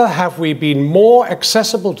 Never have we been more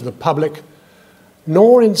accessible to the public,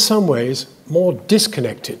 nor in some ways more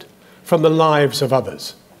disconnected from the lives of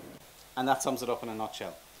others. And that sums it up in a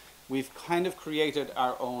nutshell. We've kind of created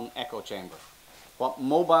our own echo chamber. What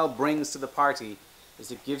mobile brings to the party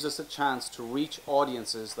is it gives us a chance to reach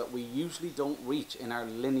audiences that we usually don't reach in our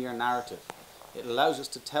linear narrative. It allows us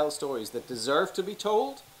to tell stories that deserve to be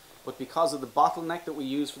told, but because of the bottleneck that we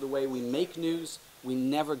use for the way we make news, we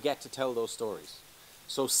never get to tell those stories.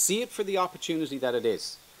 So see it for the opportunity that it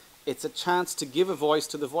is. It's a chance to give a voice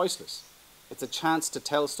to the voiceless. It's a chance to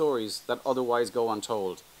tell stories that otherwise go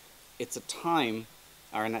untold. It's a time,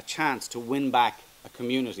 or a chance to win back a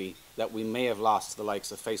community that we may have lost to the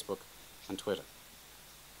likes of Facebook and Twitter.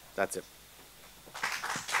 That's it.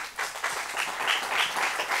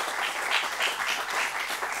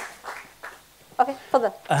 اوكي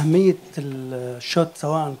تفضل. أهمية الشوت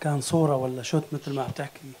سواء كان صورة ولا شوت مثل ما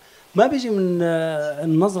بتحكي ما بيجي من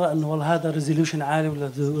النظرة إنه والله هذا ريزوليوشن عالي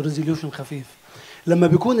ولا ريزوليوشن خفيف. لما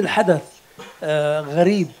بيكون الحدث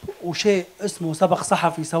غريب وشيء اسمه سبق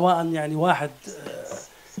صحفي، سواء يعني واحد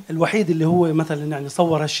الوحيد اللي هو مثلا يعني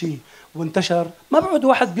صور هالشيء وانتشر، ما بعد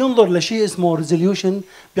واحد بينظر لشيء اسمه ريزوليوشن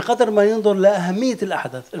بقدر ما ينظر لأهمية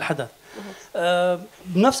الحدث.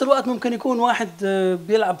 بنفس الوقت ممكن يكون واحد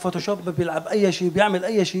بيلعب فوتوشوب، بيلعب أي شيء، بيعمل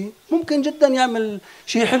أي شيء، ممكن جدا يعمل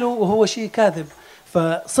شيء حلو وهو شيء كاذب.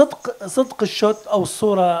 فصدق الشوت أو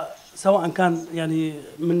الصورة سواء كان يعني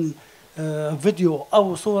من فيديو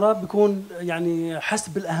أو صورة بيكون يعني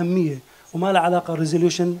حسب الأهمية وما له علاقة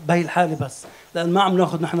ريزوليوشن بهي الحالة بس، لأن ما عم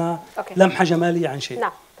ناخذ نحن لمحة جمالية عن شيء.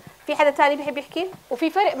 نعم. في حدا ثاني بيحب يحكي؟ وفي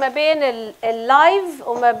فرق ما بين اللايف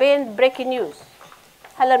وما بين بريكنج نيوز.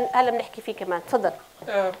 هلا بنحكي فيه كمان، تفضل.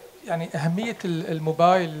 يعني أهمية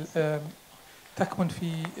الموبايل تكمن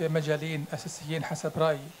في مجالين أساسيين حسب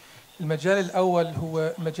رأيي. المجال الأول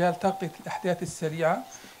هو مجال تغطية الأحداث السريعة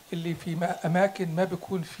اللي في أماكن ما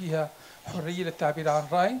بيكون فيها حرية للتعبير عن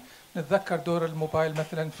رأي. نتذكر دور الموبايل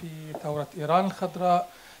مثلا في ثورة إيران الخضراء،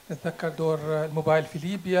 نتذكر دور الموبايل في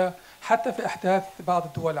ليبيا، حتى في أحداث بعض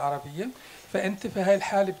الدول العربية. فأنت في هاي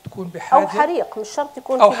الحالة بتكون بحاجة أو حريق، مش شرط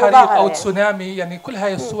يكون أو في حريق مظاهرة أو يعني. تسونامي، يعني كل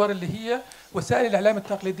هاي الصور اللي هي وسائل الإعلام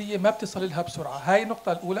التقليدية ما بتصل لها بسرعة. هاي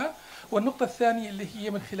النقطة الأولى. والنقطة الثانية اللي هي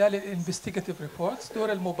من خلال الانفستيجاتيف ريبورتس،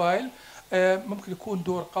 دور الموبايل ممكن يكون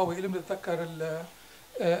دور قوي. نتذكر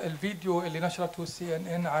الفيديو اللي نشرته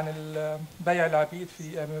CNN عن بيع العبيد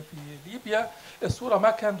في ليبيا. الصورة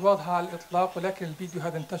ما كانت واضحة على الإطلاق، ولكن الفيديو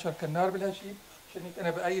هذا انتشر كالنار بالهشيم. عشان هيك أنا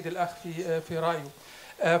بأيد الأخ في رأيه.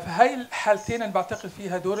 فهاي الحالتين أنا بعتقد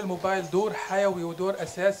فيها دور الموبايل دور حيوي ودور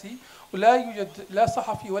أساسي، ولا يوجد لا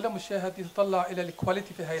صحفي ولا مشاهد يتطلع إلى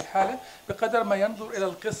الكواليتي في هاي الحالة بقدر ما ينظر إلى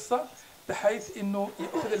القصة، بحيث انه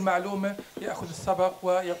ياخذ المعلومه، ياخذ السبق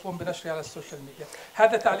ويقوم بنشرها على السوشيال ميديا.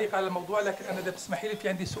 هذا تعليق على الموضوع، لكن انا اذا بتسمحي لي في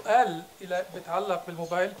عندي سؤال الى بيتعلق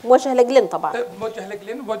بالموبايل. موجه لجلين طبعا. موجه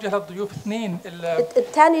لجلين، موجه للضيوف اثنين.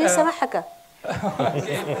 الثاني لسه ما حكى.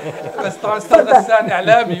 بس طبعا استاذ غسان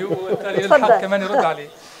اعلامي والثاني الحق كمان يرد عليه.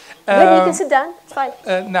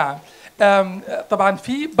 نعم. طبعا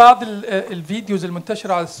في بعض الفيديوز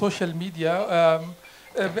المنتشره على السوشيال ميديا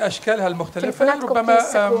باشكالها المختلفه ربما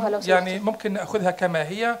يعني ممكن ناخذها كما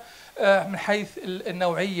هي من حيث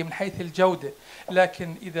النوعيه من حيث الجوده،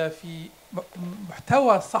 لكن اذا في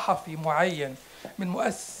محتوى صحفي معين من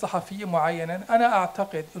مؤسسه صحفيه معينه، انا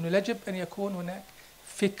اعتقد انه يجب ان يكون هناك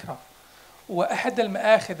فكره. واحد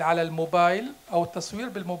المآخذ على الموبايل او التصوير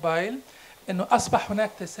بالموبايل انه اصبح هناك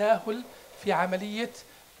تساهل في عمليه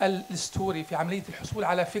الستوري، في عمليه الحصول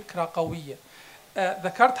على فكره قويه.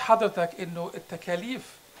 ذكرت حضرتك انه التكاليف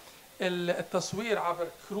التصوير عبر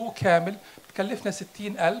كرو كامل بتكلفنا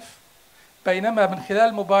 60,000 بينما من خلال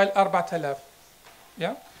الموبايل 4000.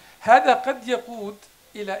 هذا قد يقود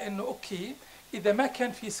الى انه اوكي اذا ما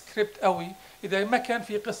كان في سكريبت قوي، اذا ما كان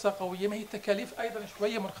في قصه قويه، ما هي التكاليف ايضا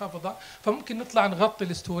شويه منخفضه، فممكن نطلع نغطي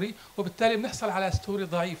الستوري وبالتالي بنحصل على ستوري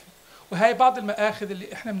ضعيفه. وهي بعض المآخذ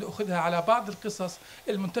اللي احنا بناخذها على بعض القصص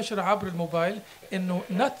المنتشره عبر الموبايل، انه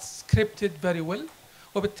not scripted very well،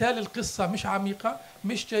 وبالتالي القصه مش عميقه،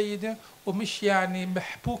 مش جيده، ومش يعني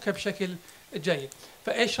محبوكه بشكل جيد.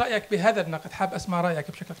 فايش رايك بهذا النقد؟ حاب اسمع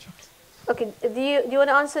رايك بشكل شخصي. Okay, do you want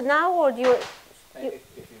to answer now or do you?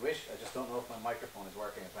 If you wish, I just don't know if my microphone is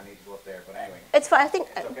working. If I need to go up there, but anyway. It's fine. I think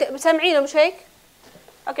سامعينه مش هيك؟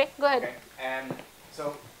 Okay, go ahead. Okay. So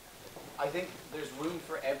I think there's room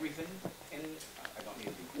for everything in. I don't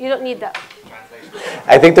need. You don't need that.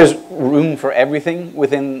 I think there's room for everything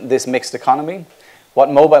within this mixed economy. What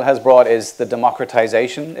mobile has brought is the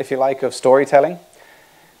democratization, if you like, of storytelling.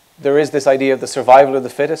 There is this idea of the survival of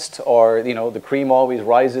the fittest, or the cream always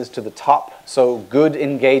rises to the top. So good,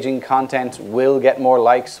 engaging content will get more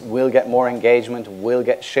likes, will get more engagement, will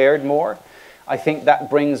get shared more. I think that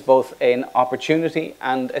brings both an opportunity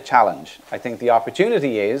and a challenge. I think the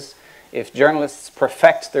opportunity is if journalists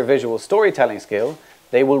perfect their visual storytelling skill,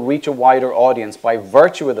 they will reach a wider audience by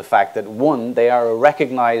virtue of the fact that, one, they are a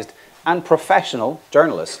recognized and professional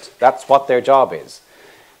journalist. That's what their job is.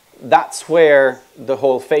 That's where the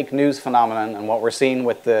whole fake news phenomenon and what we're seeing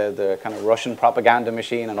with the kind of Russian propaganda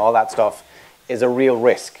machine and all that stuff is a real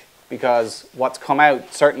risk. Because what's come out,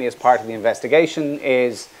 certainly as part of the investigation,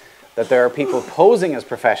 is that there are people posing as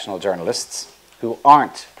professional journalists who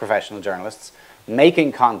aren't professional journalists,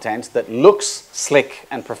 making content that looks slick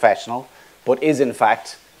and professional, but is in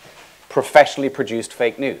fact professionally produced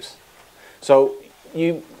fake news. So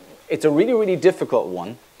it's a really, really difficult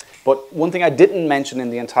one. But one thing I didn't mention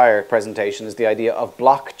in the entire presentation is the idea of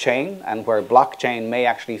blockchain, and where blockchain may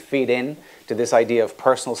actually feed in to this idea of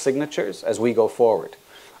personal signatures as we go forward.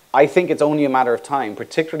 I think it's only a matter of time,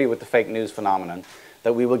 particularly with the fake news phenomenon,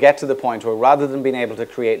 that we will get to the point where rather than being able to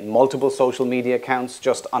create multiple social media accounts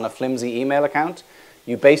just on a flimsy email account,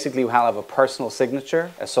 you basically will have a personal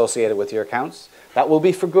signature associated with your accounts. That will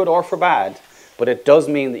be for good or for bad, but it does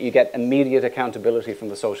mean that you get immediate accountability from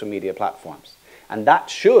the social media platforms. And that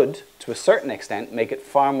should, to a certain extent, make it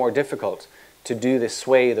far more difficult to do this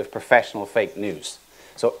swathe of professional fake news.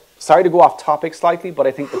 So, sorry to go off topic slightly, but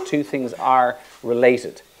I think the two things are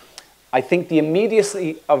related. I think the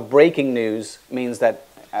immediacy of breaking news means that,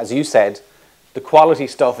 as you said, the quality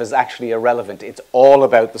stuff is actually irrelevant. It's all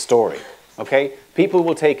about the story, okay? People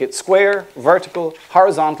will take it square, vertical,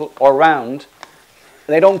 horizontal, or round.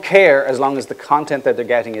 They don't care as long as the content that they're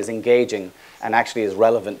getting is engaging and actually is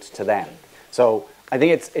relevant to them. So I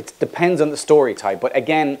think it depends on the story type. But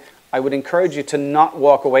again, I would encourage you to not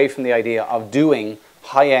walk away from the idea of doing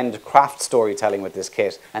high-end craft storytelling with this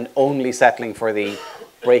kit and only settling for the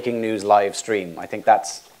breaking news live stream. I think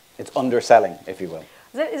it's underselling, if you will.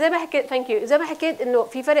 زي ما حكيت ثانك يو، زي ما حكيت انه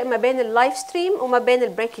في فرق ما بين اللايف ستريم وما بين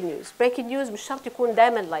البريكنج نيوز. بريكنج نيوز مش شرط يكون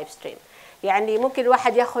دائما لايف ستريم، يعني ممكن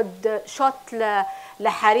الواحد ياخذ شوت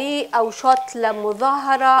لحريق او شوت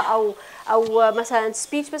لمظاهره او مثلا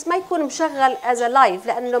سبيتش، بس ما يكون مشغل از لايف،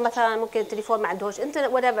 لانه مثلا ممكن التليفون ما عندهوش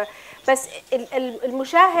انترنت whatever. بس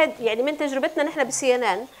المشاهد يعني من تجربتنا نحن بسي ان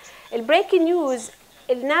ان، البريكنج نيوز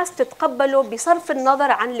الناس تتقبله بصرف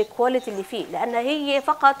النظر عن الكواليتي اللي فيه، لأنها هي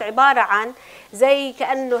فقط عبارة عن زي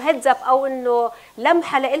كأنه هيدز اب أو إنه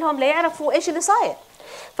لمحة لهم ليعرفوا إيش اللي صاير.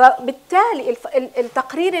 فبالتالي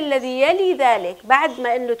التقرير الذي يلي ذلك بعد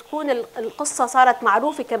ما إنه تكون القصة صارت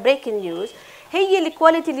معروفة كبريكنج نيوز هي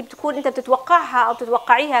الكواليتي اللي بتكون أنت بتتوقعها أو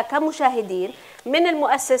بتتوقعيها كمشاهدين من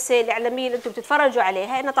المؤسسة الإعلامية اللي أنتم بتتفرجوا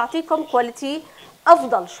عليها، إنها تعطيكم كواليتي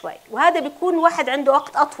أفضل شوي، وهذا بيكون واحد عنده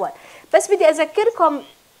وقت أطول. بس بدي أذكركم،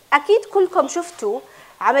 أكيد كلكم شفتوا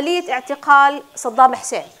عملية اعتقال صدام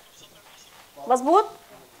حسين، مزبوط؟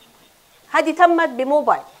 هذه تمت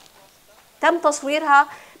بموبايل، تم تصويرها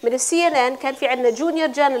من CNN. كان في عندنا جونيور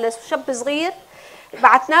جورنالست شاب صغير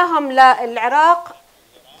بعتناهم للعراق،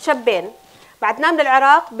 شابين بعتناهم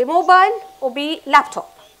للعراق بموبايل وبلابتوب،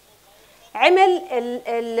 عمل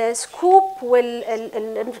السكوب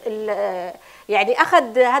يعني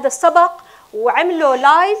أخذ هذا السبق وعمله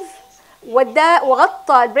لايف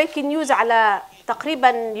وغطى البريكنج نيوز على تقريبا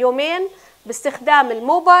يومين باستخدام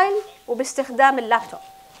الموبايل وباستخدام اللابتوب.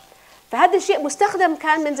 فهذا الشيء مستخدم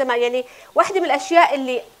كان من زمان. يعني واحدة من الأشياء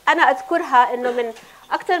اللي أنا أذكرها إنه من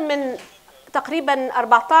أكثر من تقريبا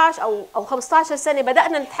 14 أو 15 سنة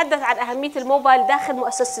بدأنا نتحدث عن أهمية الموبايل داخل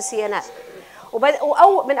مؤسسة CNN،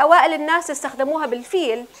 أو من أوائل الناس استخدموها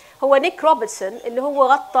بالفيل هو نيك روبرتسون اللي هو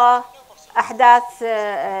غطى أحداث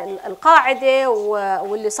القاعدة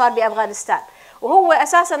واللي صار بأفغانستان، وهو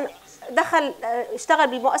أساسا دخل اشتغل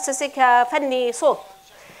بالمؤسسة كفني صوت.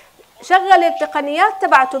 شغل التقنيات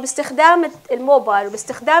تبعته باستخدام الموبايل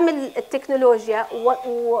وباستخدام التكنولوجيا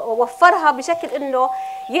ووفرها بشكل انه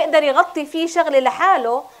يقدر يغطي فيه شغله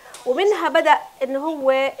لحاله، ومنها بدأ انه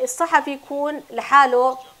هو الصحفي يكون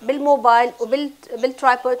لحاله بالموبايل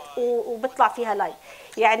وبالترايبود وبيطلع فيها لايف.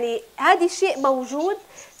 يعني هذا الشيء موجود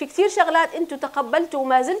في كثير شغلات انتم تقبلتوا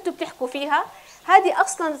وما زلتوا بتحكوا فيها، هذه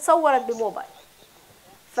اصلا تصورت بموبايل.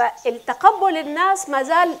 فالتقبل الناس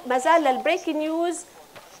ما زال للبريكنج نيوز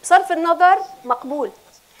بصرف النظر مقبول.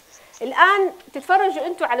 الآن تتفرجوا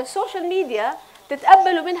أنتوا على السوشيال ميديا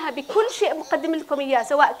تتقبلوا منها بكل شيء مقدم لكم إياه،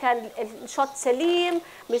 سواء كان الشوت سليم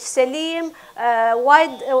مش سليم،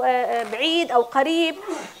 وايد بعيد أو قريب،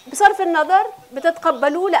 بصرف النظر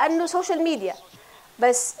بتتقبلوه لأنه سوشيال ميديا.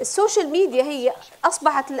 بس السوشيال ميديا هي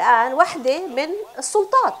أصبحت الآن واحدة من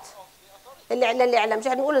السلطات الإعلام. مش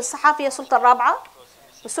نقول الصحافة هي السلطة الرابعة،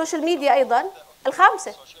 والسوشيال ميديا أيضا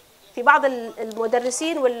الخامسة. في بعض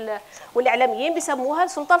المدرسين والإعلاميين بيسموها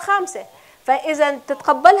السلطة الخامسة. فإذا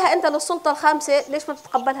تتقبلها أنت للسلطة الخامسة، ليش ما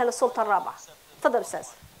تتقبلها للسلطة الرابعة؟ تفضل أستاذ،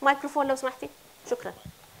 مايكروفون لو سمحتي. شكرا.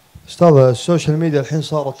 أستاذ، السوشيال ميديا الحين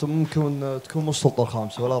صارت ممكن تكون مش السلطة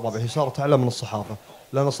الخامسة ولا الرابعة، هي صارت أعلى من الصحافة،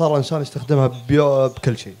 لأن صار الإنسان يستخدمها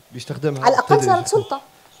بكل شيء، بيستخدمها على الأقل صارت سلطة.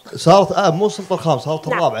 صارت مو السلطة الخامسة، صارت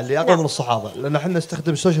نعم. الرابعة اللي أقل من الصحافة، لأن احنا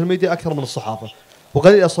نستخدم السوشيال ميديا أكثر من الصحافة،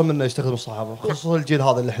 وقليل اصلا منا يستخدم الصحافه، خصوصا الجيل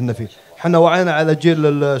هذا اللي احنا فيه. احنا وعينا على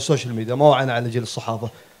جيل السوشيال ميديا، ما وعينا على جيل الصحافه.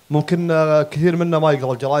 ممكن كثير منا ما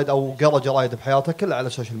يقرا الجرايد او قرا جرايد بحياته كلها على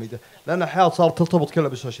السوشيال ميديا، لان الحياه صارت ترتبط كلها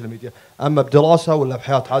بالسوشيال ميديا، اما بدراسه ولا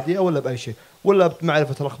بحياه عاديه ولا باي شيء، ولا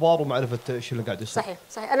بمعرفه الاخبار ومعرفه ايش اللي قاعد يصير. صحيح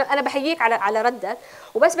صحيح. انا بحييك على ردك،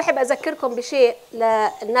 وبس بحب اذكركم بشيء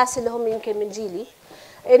للناس اللي هم يمكن من جيلي،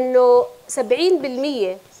 انه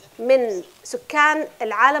 70% من سكان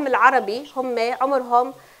العالم العربي هم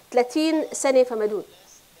عمرهم 30 سنة فما دون.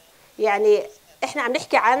 يعني احنا عم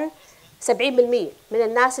نحكي عن 70% من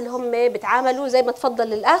الناس اللي هم بتعاملوا زي ما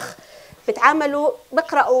تفضل الأخ، بتعاملوا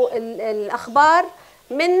بقرأوا الأخبار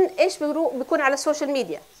من إيش بيكون على السوشيال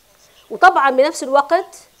ميديا. وطبعا بنفس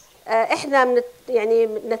الوقت احنا يعني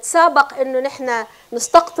نتسابق انه نحن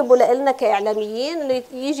نستقطبه لنا كإعلاميين اللي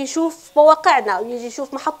يجي يشوف مواقعنا ويجي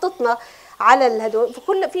يشوف محطتنا على الهدول،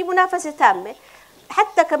 في منافسة تامة.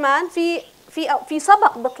 حتى كمان في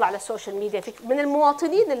سبق بيطلع للسوشيال ميديا من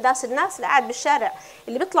المواطنين، الناس اللي قاعد بالشارع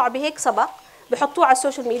اللي بيطلعوا بهيك سبق بحطوه على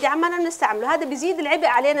السوشيال ميديا عمالنا نستعمله. هذا بيزيد العبء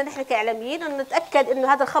علينا نحن كإعلاميين انه نتأكد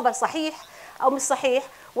انه هذا الخبر صحيح او مش صحيح،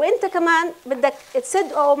 وانت كمان بدك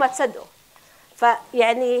تصدقه او ما تصدقه.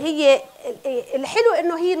 فيعني هي الحلو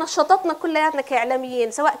انه هي نشطتنا كلياتنا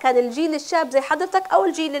كإعلاميين، سواء كان الجيل الشاب زي حضرتك او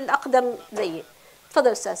الجيل الاقدم زيي.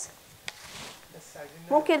 تفضل استاذ.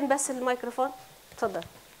 ممكن بس الميكروفون؟ تفضل.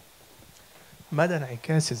 مدى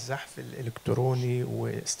انعكاس الزحف الإلكتروني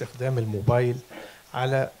واستخدام الموبايل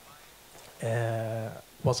على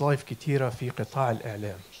وظائف كتيرة في قطاع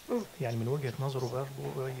الإعلام، يعني من وجهة نظره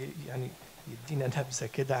برضه يعني يدينا نبذة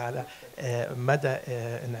كده على مدى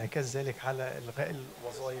انعكاس ذلك على إلغاء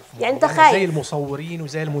الوظائف، يعني أنت خايف زي المصورين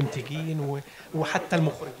وزي المنتجين وحتى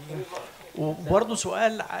المخرجين. وبرضه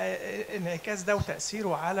سؤال انعكاس ده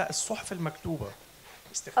وتأثيره على الصحف المكتوبة،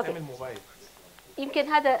 استخدام الموبايل. يمكن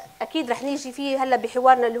هذا اكيد رح نيجي فيه هلا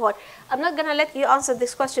بحوارنا اللي هون. I'm not gonna let you answer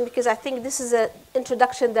this question because I think this is an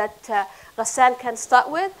introduction that غسان can start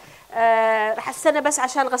with. رح استنى بس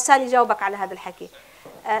عشان غسان يجاوبك على هذا الحكي.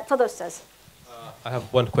 تفضل استاذ. I have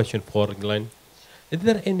one question for Glenn. Is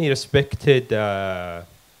there any respected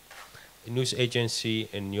news agency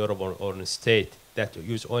in Europe or in state that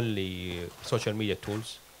use only social media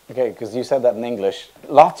tools? Okay, because you said that in English.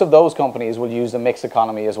 Lots of those companies will use the mixed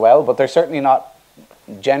economy as well, but they're certainly not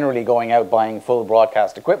generally going out buying full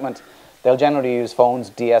broadcast equipment. They'll generally use phones,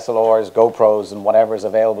 DSLRs, GoPros, and whatever is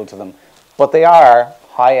available to them. But they are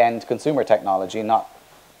high-end consumer technology, not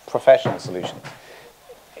professional solutions.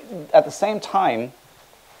 At the same time,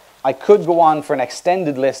 I could go on for an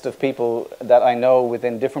extended list of people that I know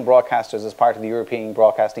within different broadcasters as part of the European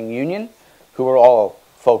Broadcasting Union who are all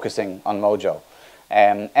focusing on Mojo.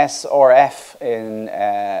 SRF in,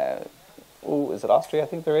 is it Austria I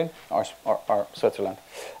think they're in? Or Switzerland.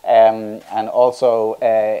 And also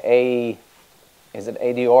is it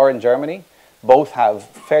ADR in Germany? Both have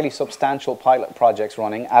fairly substantial pilot projects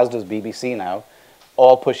running, as does BBC now,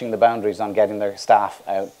 all pushing the boundaries on getting their staff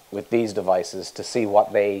out with these devices to see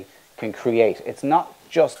what they can create. It's not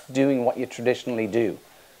just doing what you traditionally do.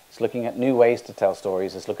 It's looking at new ways to tell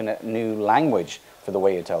stories. It's looking at new language for the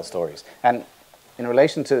way you tell stories. And in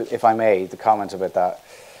relation to, if I may, the comment about that,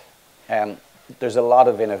 there's a lot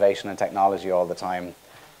of innovation and technology all the time.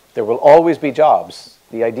 There will always be jobs.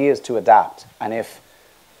 The idea is to adapt. And if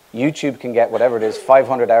YouTube can get whatever it is,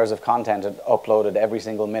 500 hours of content uploaded every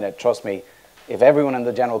single minute, trust me, if everyone in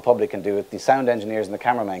the general public can do it, the sound engineers and the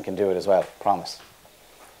cameramen can do it as well, promise.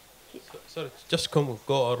 So just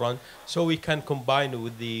go around, so we can combine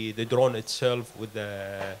with the drone itself with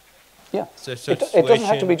the... Yeah, it doesn't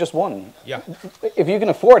have to be just one. Yeah. If you can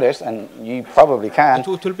afford it, and you probably can. It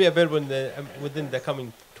will be available within the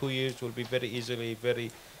coming 2 years. Will be very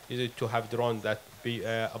easy to have drone that be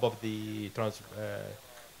above the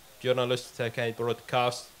journalists can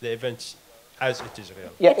broadcast the events as it is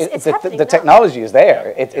real. Yeah, the technology is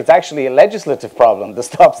there. It's actually a legislative problem that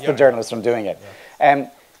stops the journalists from doing it.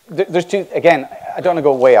 There's two, again, I don't want to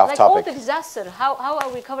go way off topic. Like all the disaster, how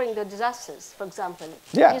are we covering the disasters, for example?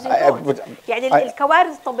 Yeah.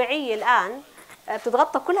 الكوارث الطبيعية الآن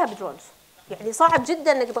بتتغطى كلها بدرونز. يعني صعب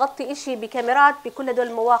جدا انك تغطي شيء بكاميرات بكل هدول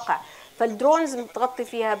المواقع. فالدرونز بتغطي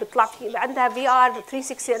فيها بيطلع في عندها VR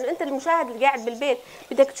 360. يعني انت المشاهد اللي قاعد بالبيت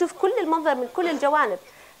بدك تشوف كل المنظر من كل الجوانب.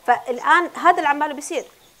 فالآن هذا اللي عماله بيصير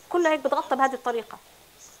كله هيك بتغطى بهذه الطريقة.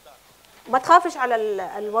 ما تخافش على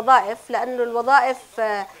الوظائف لأنه الوظائف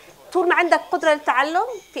طول ما عندك قدرة للتعلم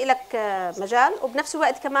في لك مجال، وبنفس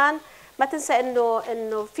الوقت كمان ما تنسى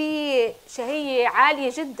انه في شهية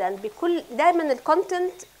عالية جدا بكل دائما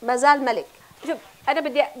الكونتنت ما زال ملك. شوف انا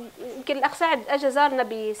بدي يمكن الاخ سعد اجى زارنا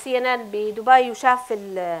بCNN بدبي وشاف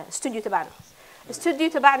الاستوديو تبعنا. الاستوديو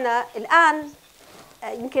تبعنا الان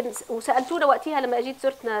يمكن وسالتونا وقتها لما اجيت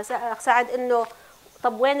زرتنا اخ سعد انه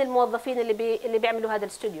طب وين الموظفين اللي بيعملوا هذا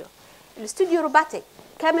الاستوديو؟ الاستوديو روباتيك،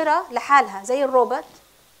 كاميرا لحالها زي الروبوت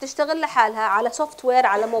تشتغل لحالها على سوفت وير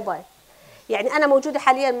على موبايل. يعني انا موجوده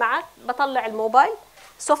حاليا معك بطلع الموبايل،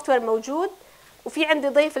 السوفت وير موجود، وفي عندي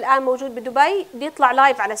ضيف الان موجود بدبي بيطلع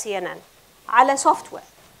لايف على CNN على سوفت وير،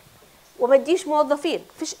 وما بديش موظفين،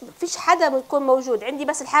 فيش حدا بيكون موجود، عندي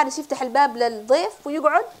بس الحارس يفتح الباب للضيف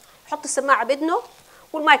ويقعد يحط السماعه باذنه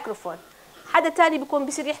والميكروفون، حدا تاني بيكون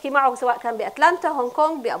بيصير يحكي معه سواء كان باتلانتا، هونغ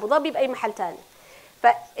كونغ، بابو ظبي، باي محل تاني.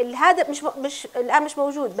 فهذا مش الان مش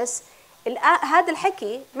موجود، بس هذا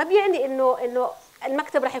الحكي ما بيعني انه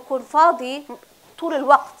المكتب راح يكون فاضي طول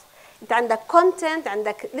الوقت. انت عندك كونتنت،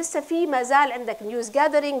 عندك لسه في ما زال عندك نيوز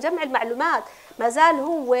جاذرينج، جمع المعلومات ما زال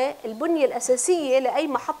هو البنيه الاساسيه لاي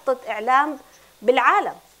محطه اعلام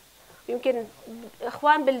بالعالم. يمكن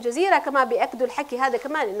اخوان بالجزيره كمان بياكدوا الحكي هذا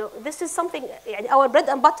كمان انه this is something يعني our bread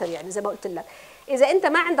and butter. يعني زي ما قلت لك اذا انت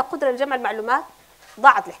ما عندك قدره لجمع المعلومات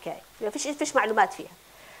ضاعت الحكايه، ما فيش معلومات فيها.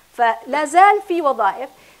 فلا زال في وظائف.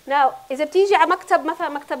 اذا بتيجي على مكتب مثلا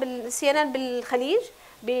مكتب CNN بالخليج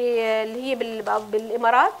اللي هي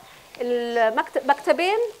بالامارات،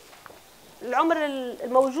 مكتبين العمر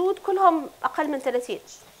الموجود كلهم اقل من 30.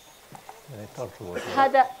 يعني طرد الوظائف.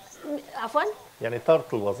 هذا عفوا؟ يعني طرد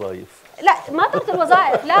الوظائف. لا ما طرد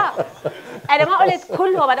الوظائف، لا انا ما قلت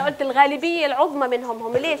كلهم، انا قلت الغالبيه العظمى منهم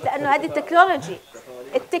هم. ليش؟ لانه هذه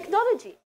التكنولوجي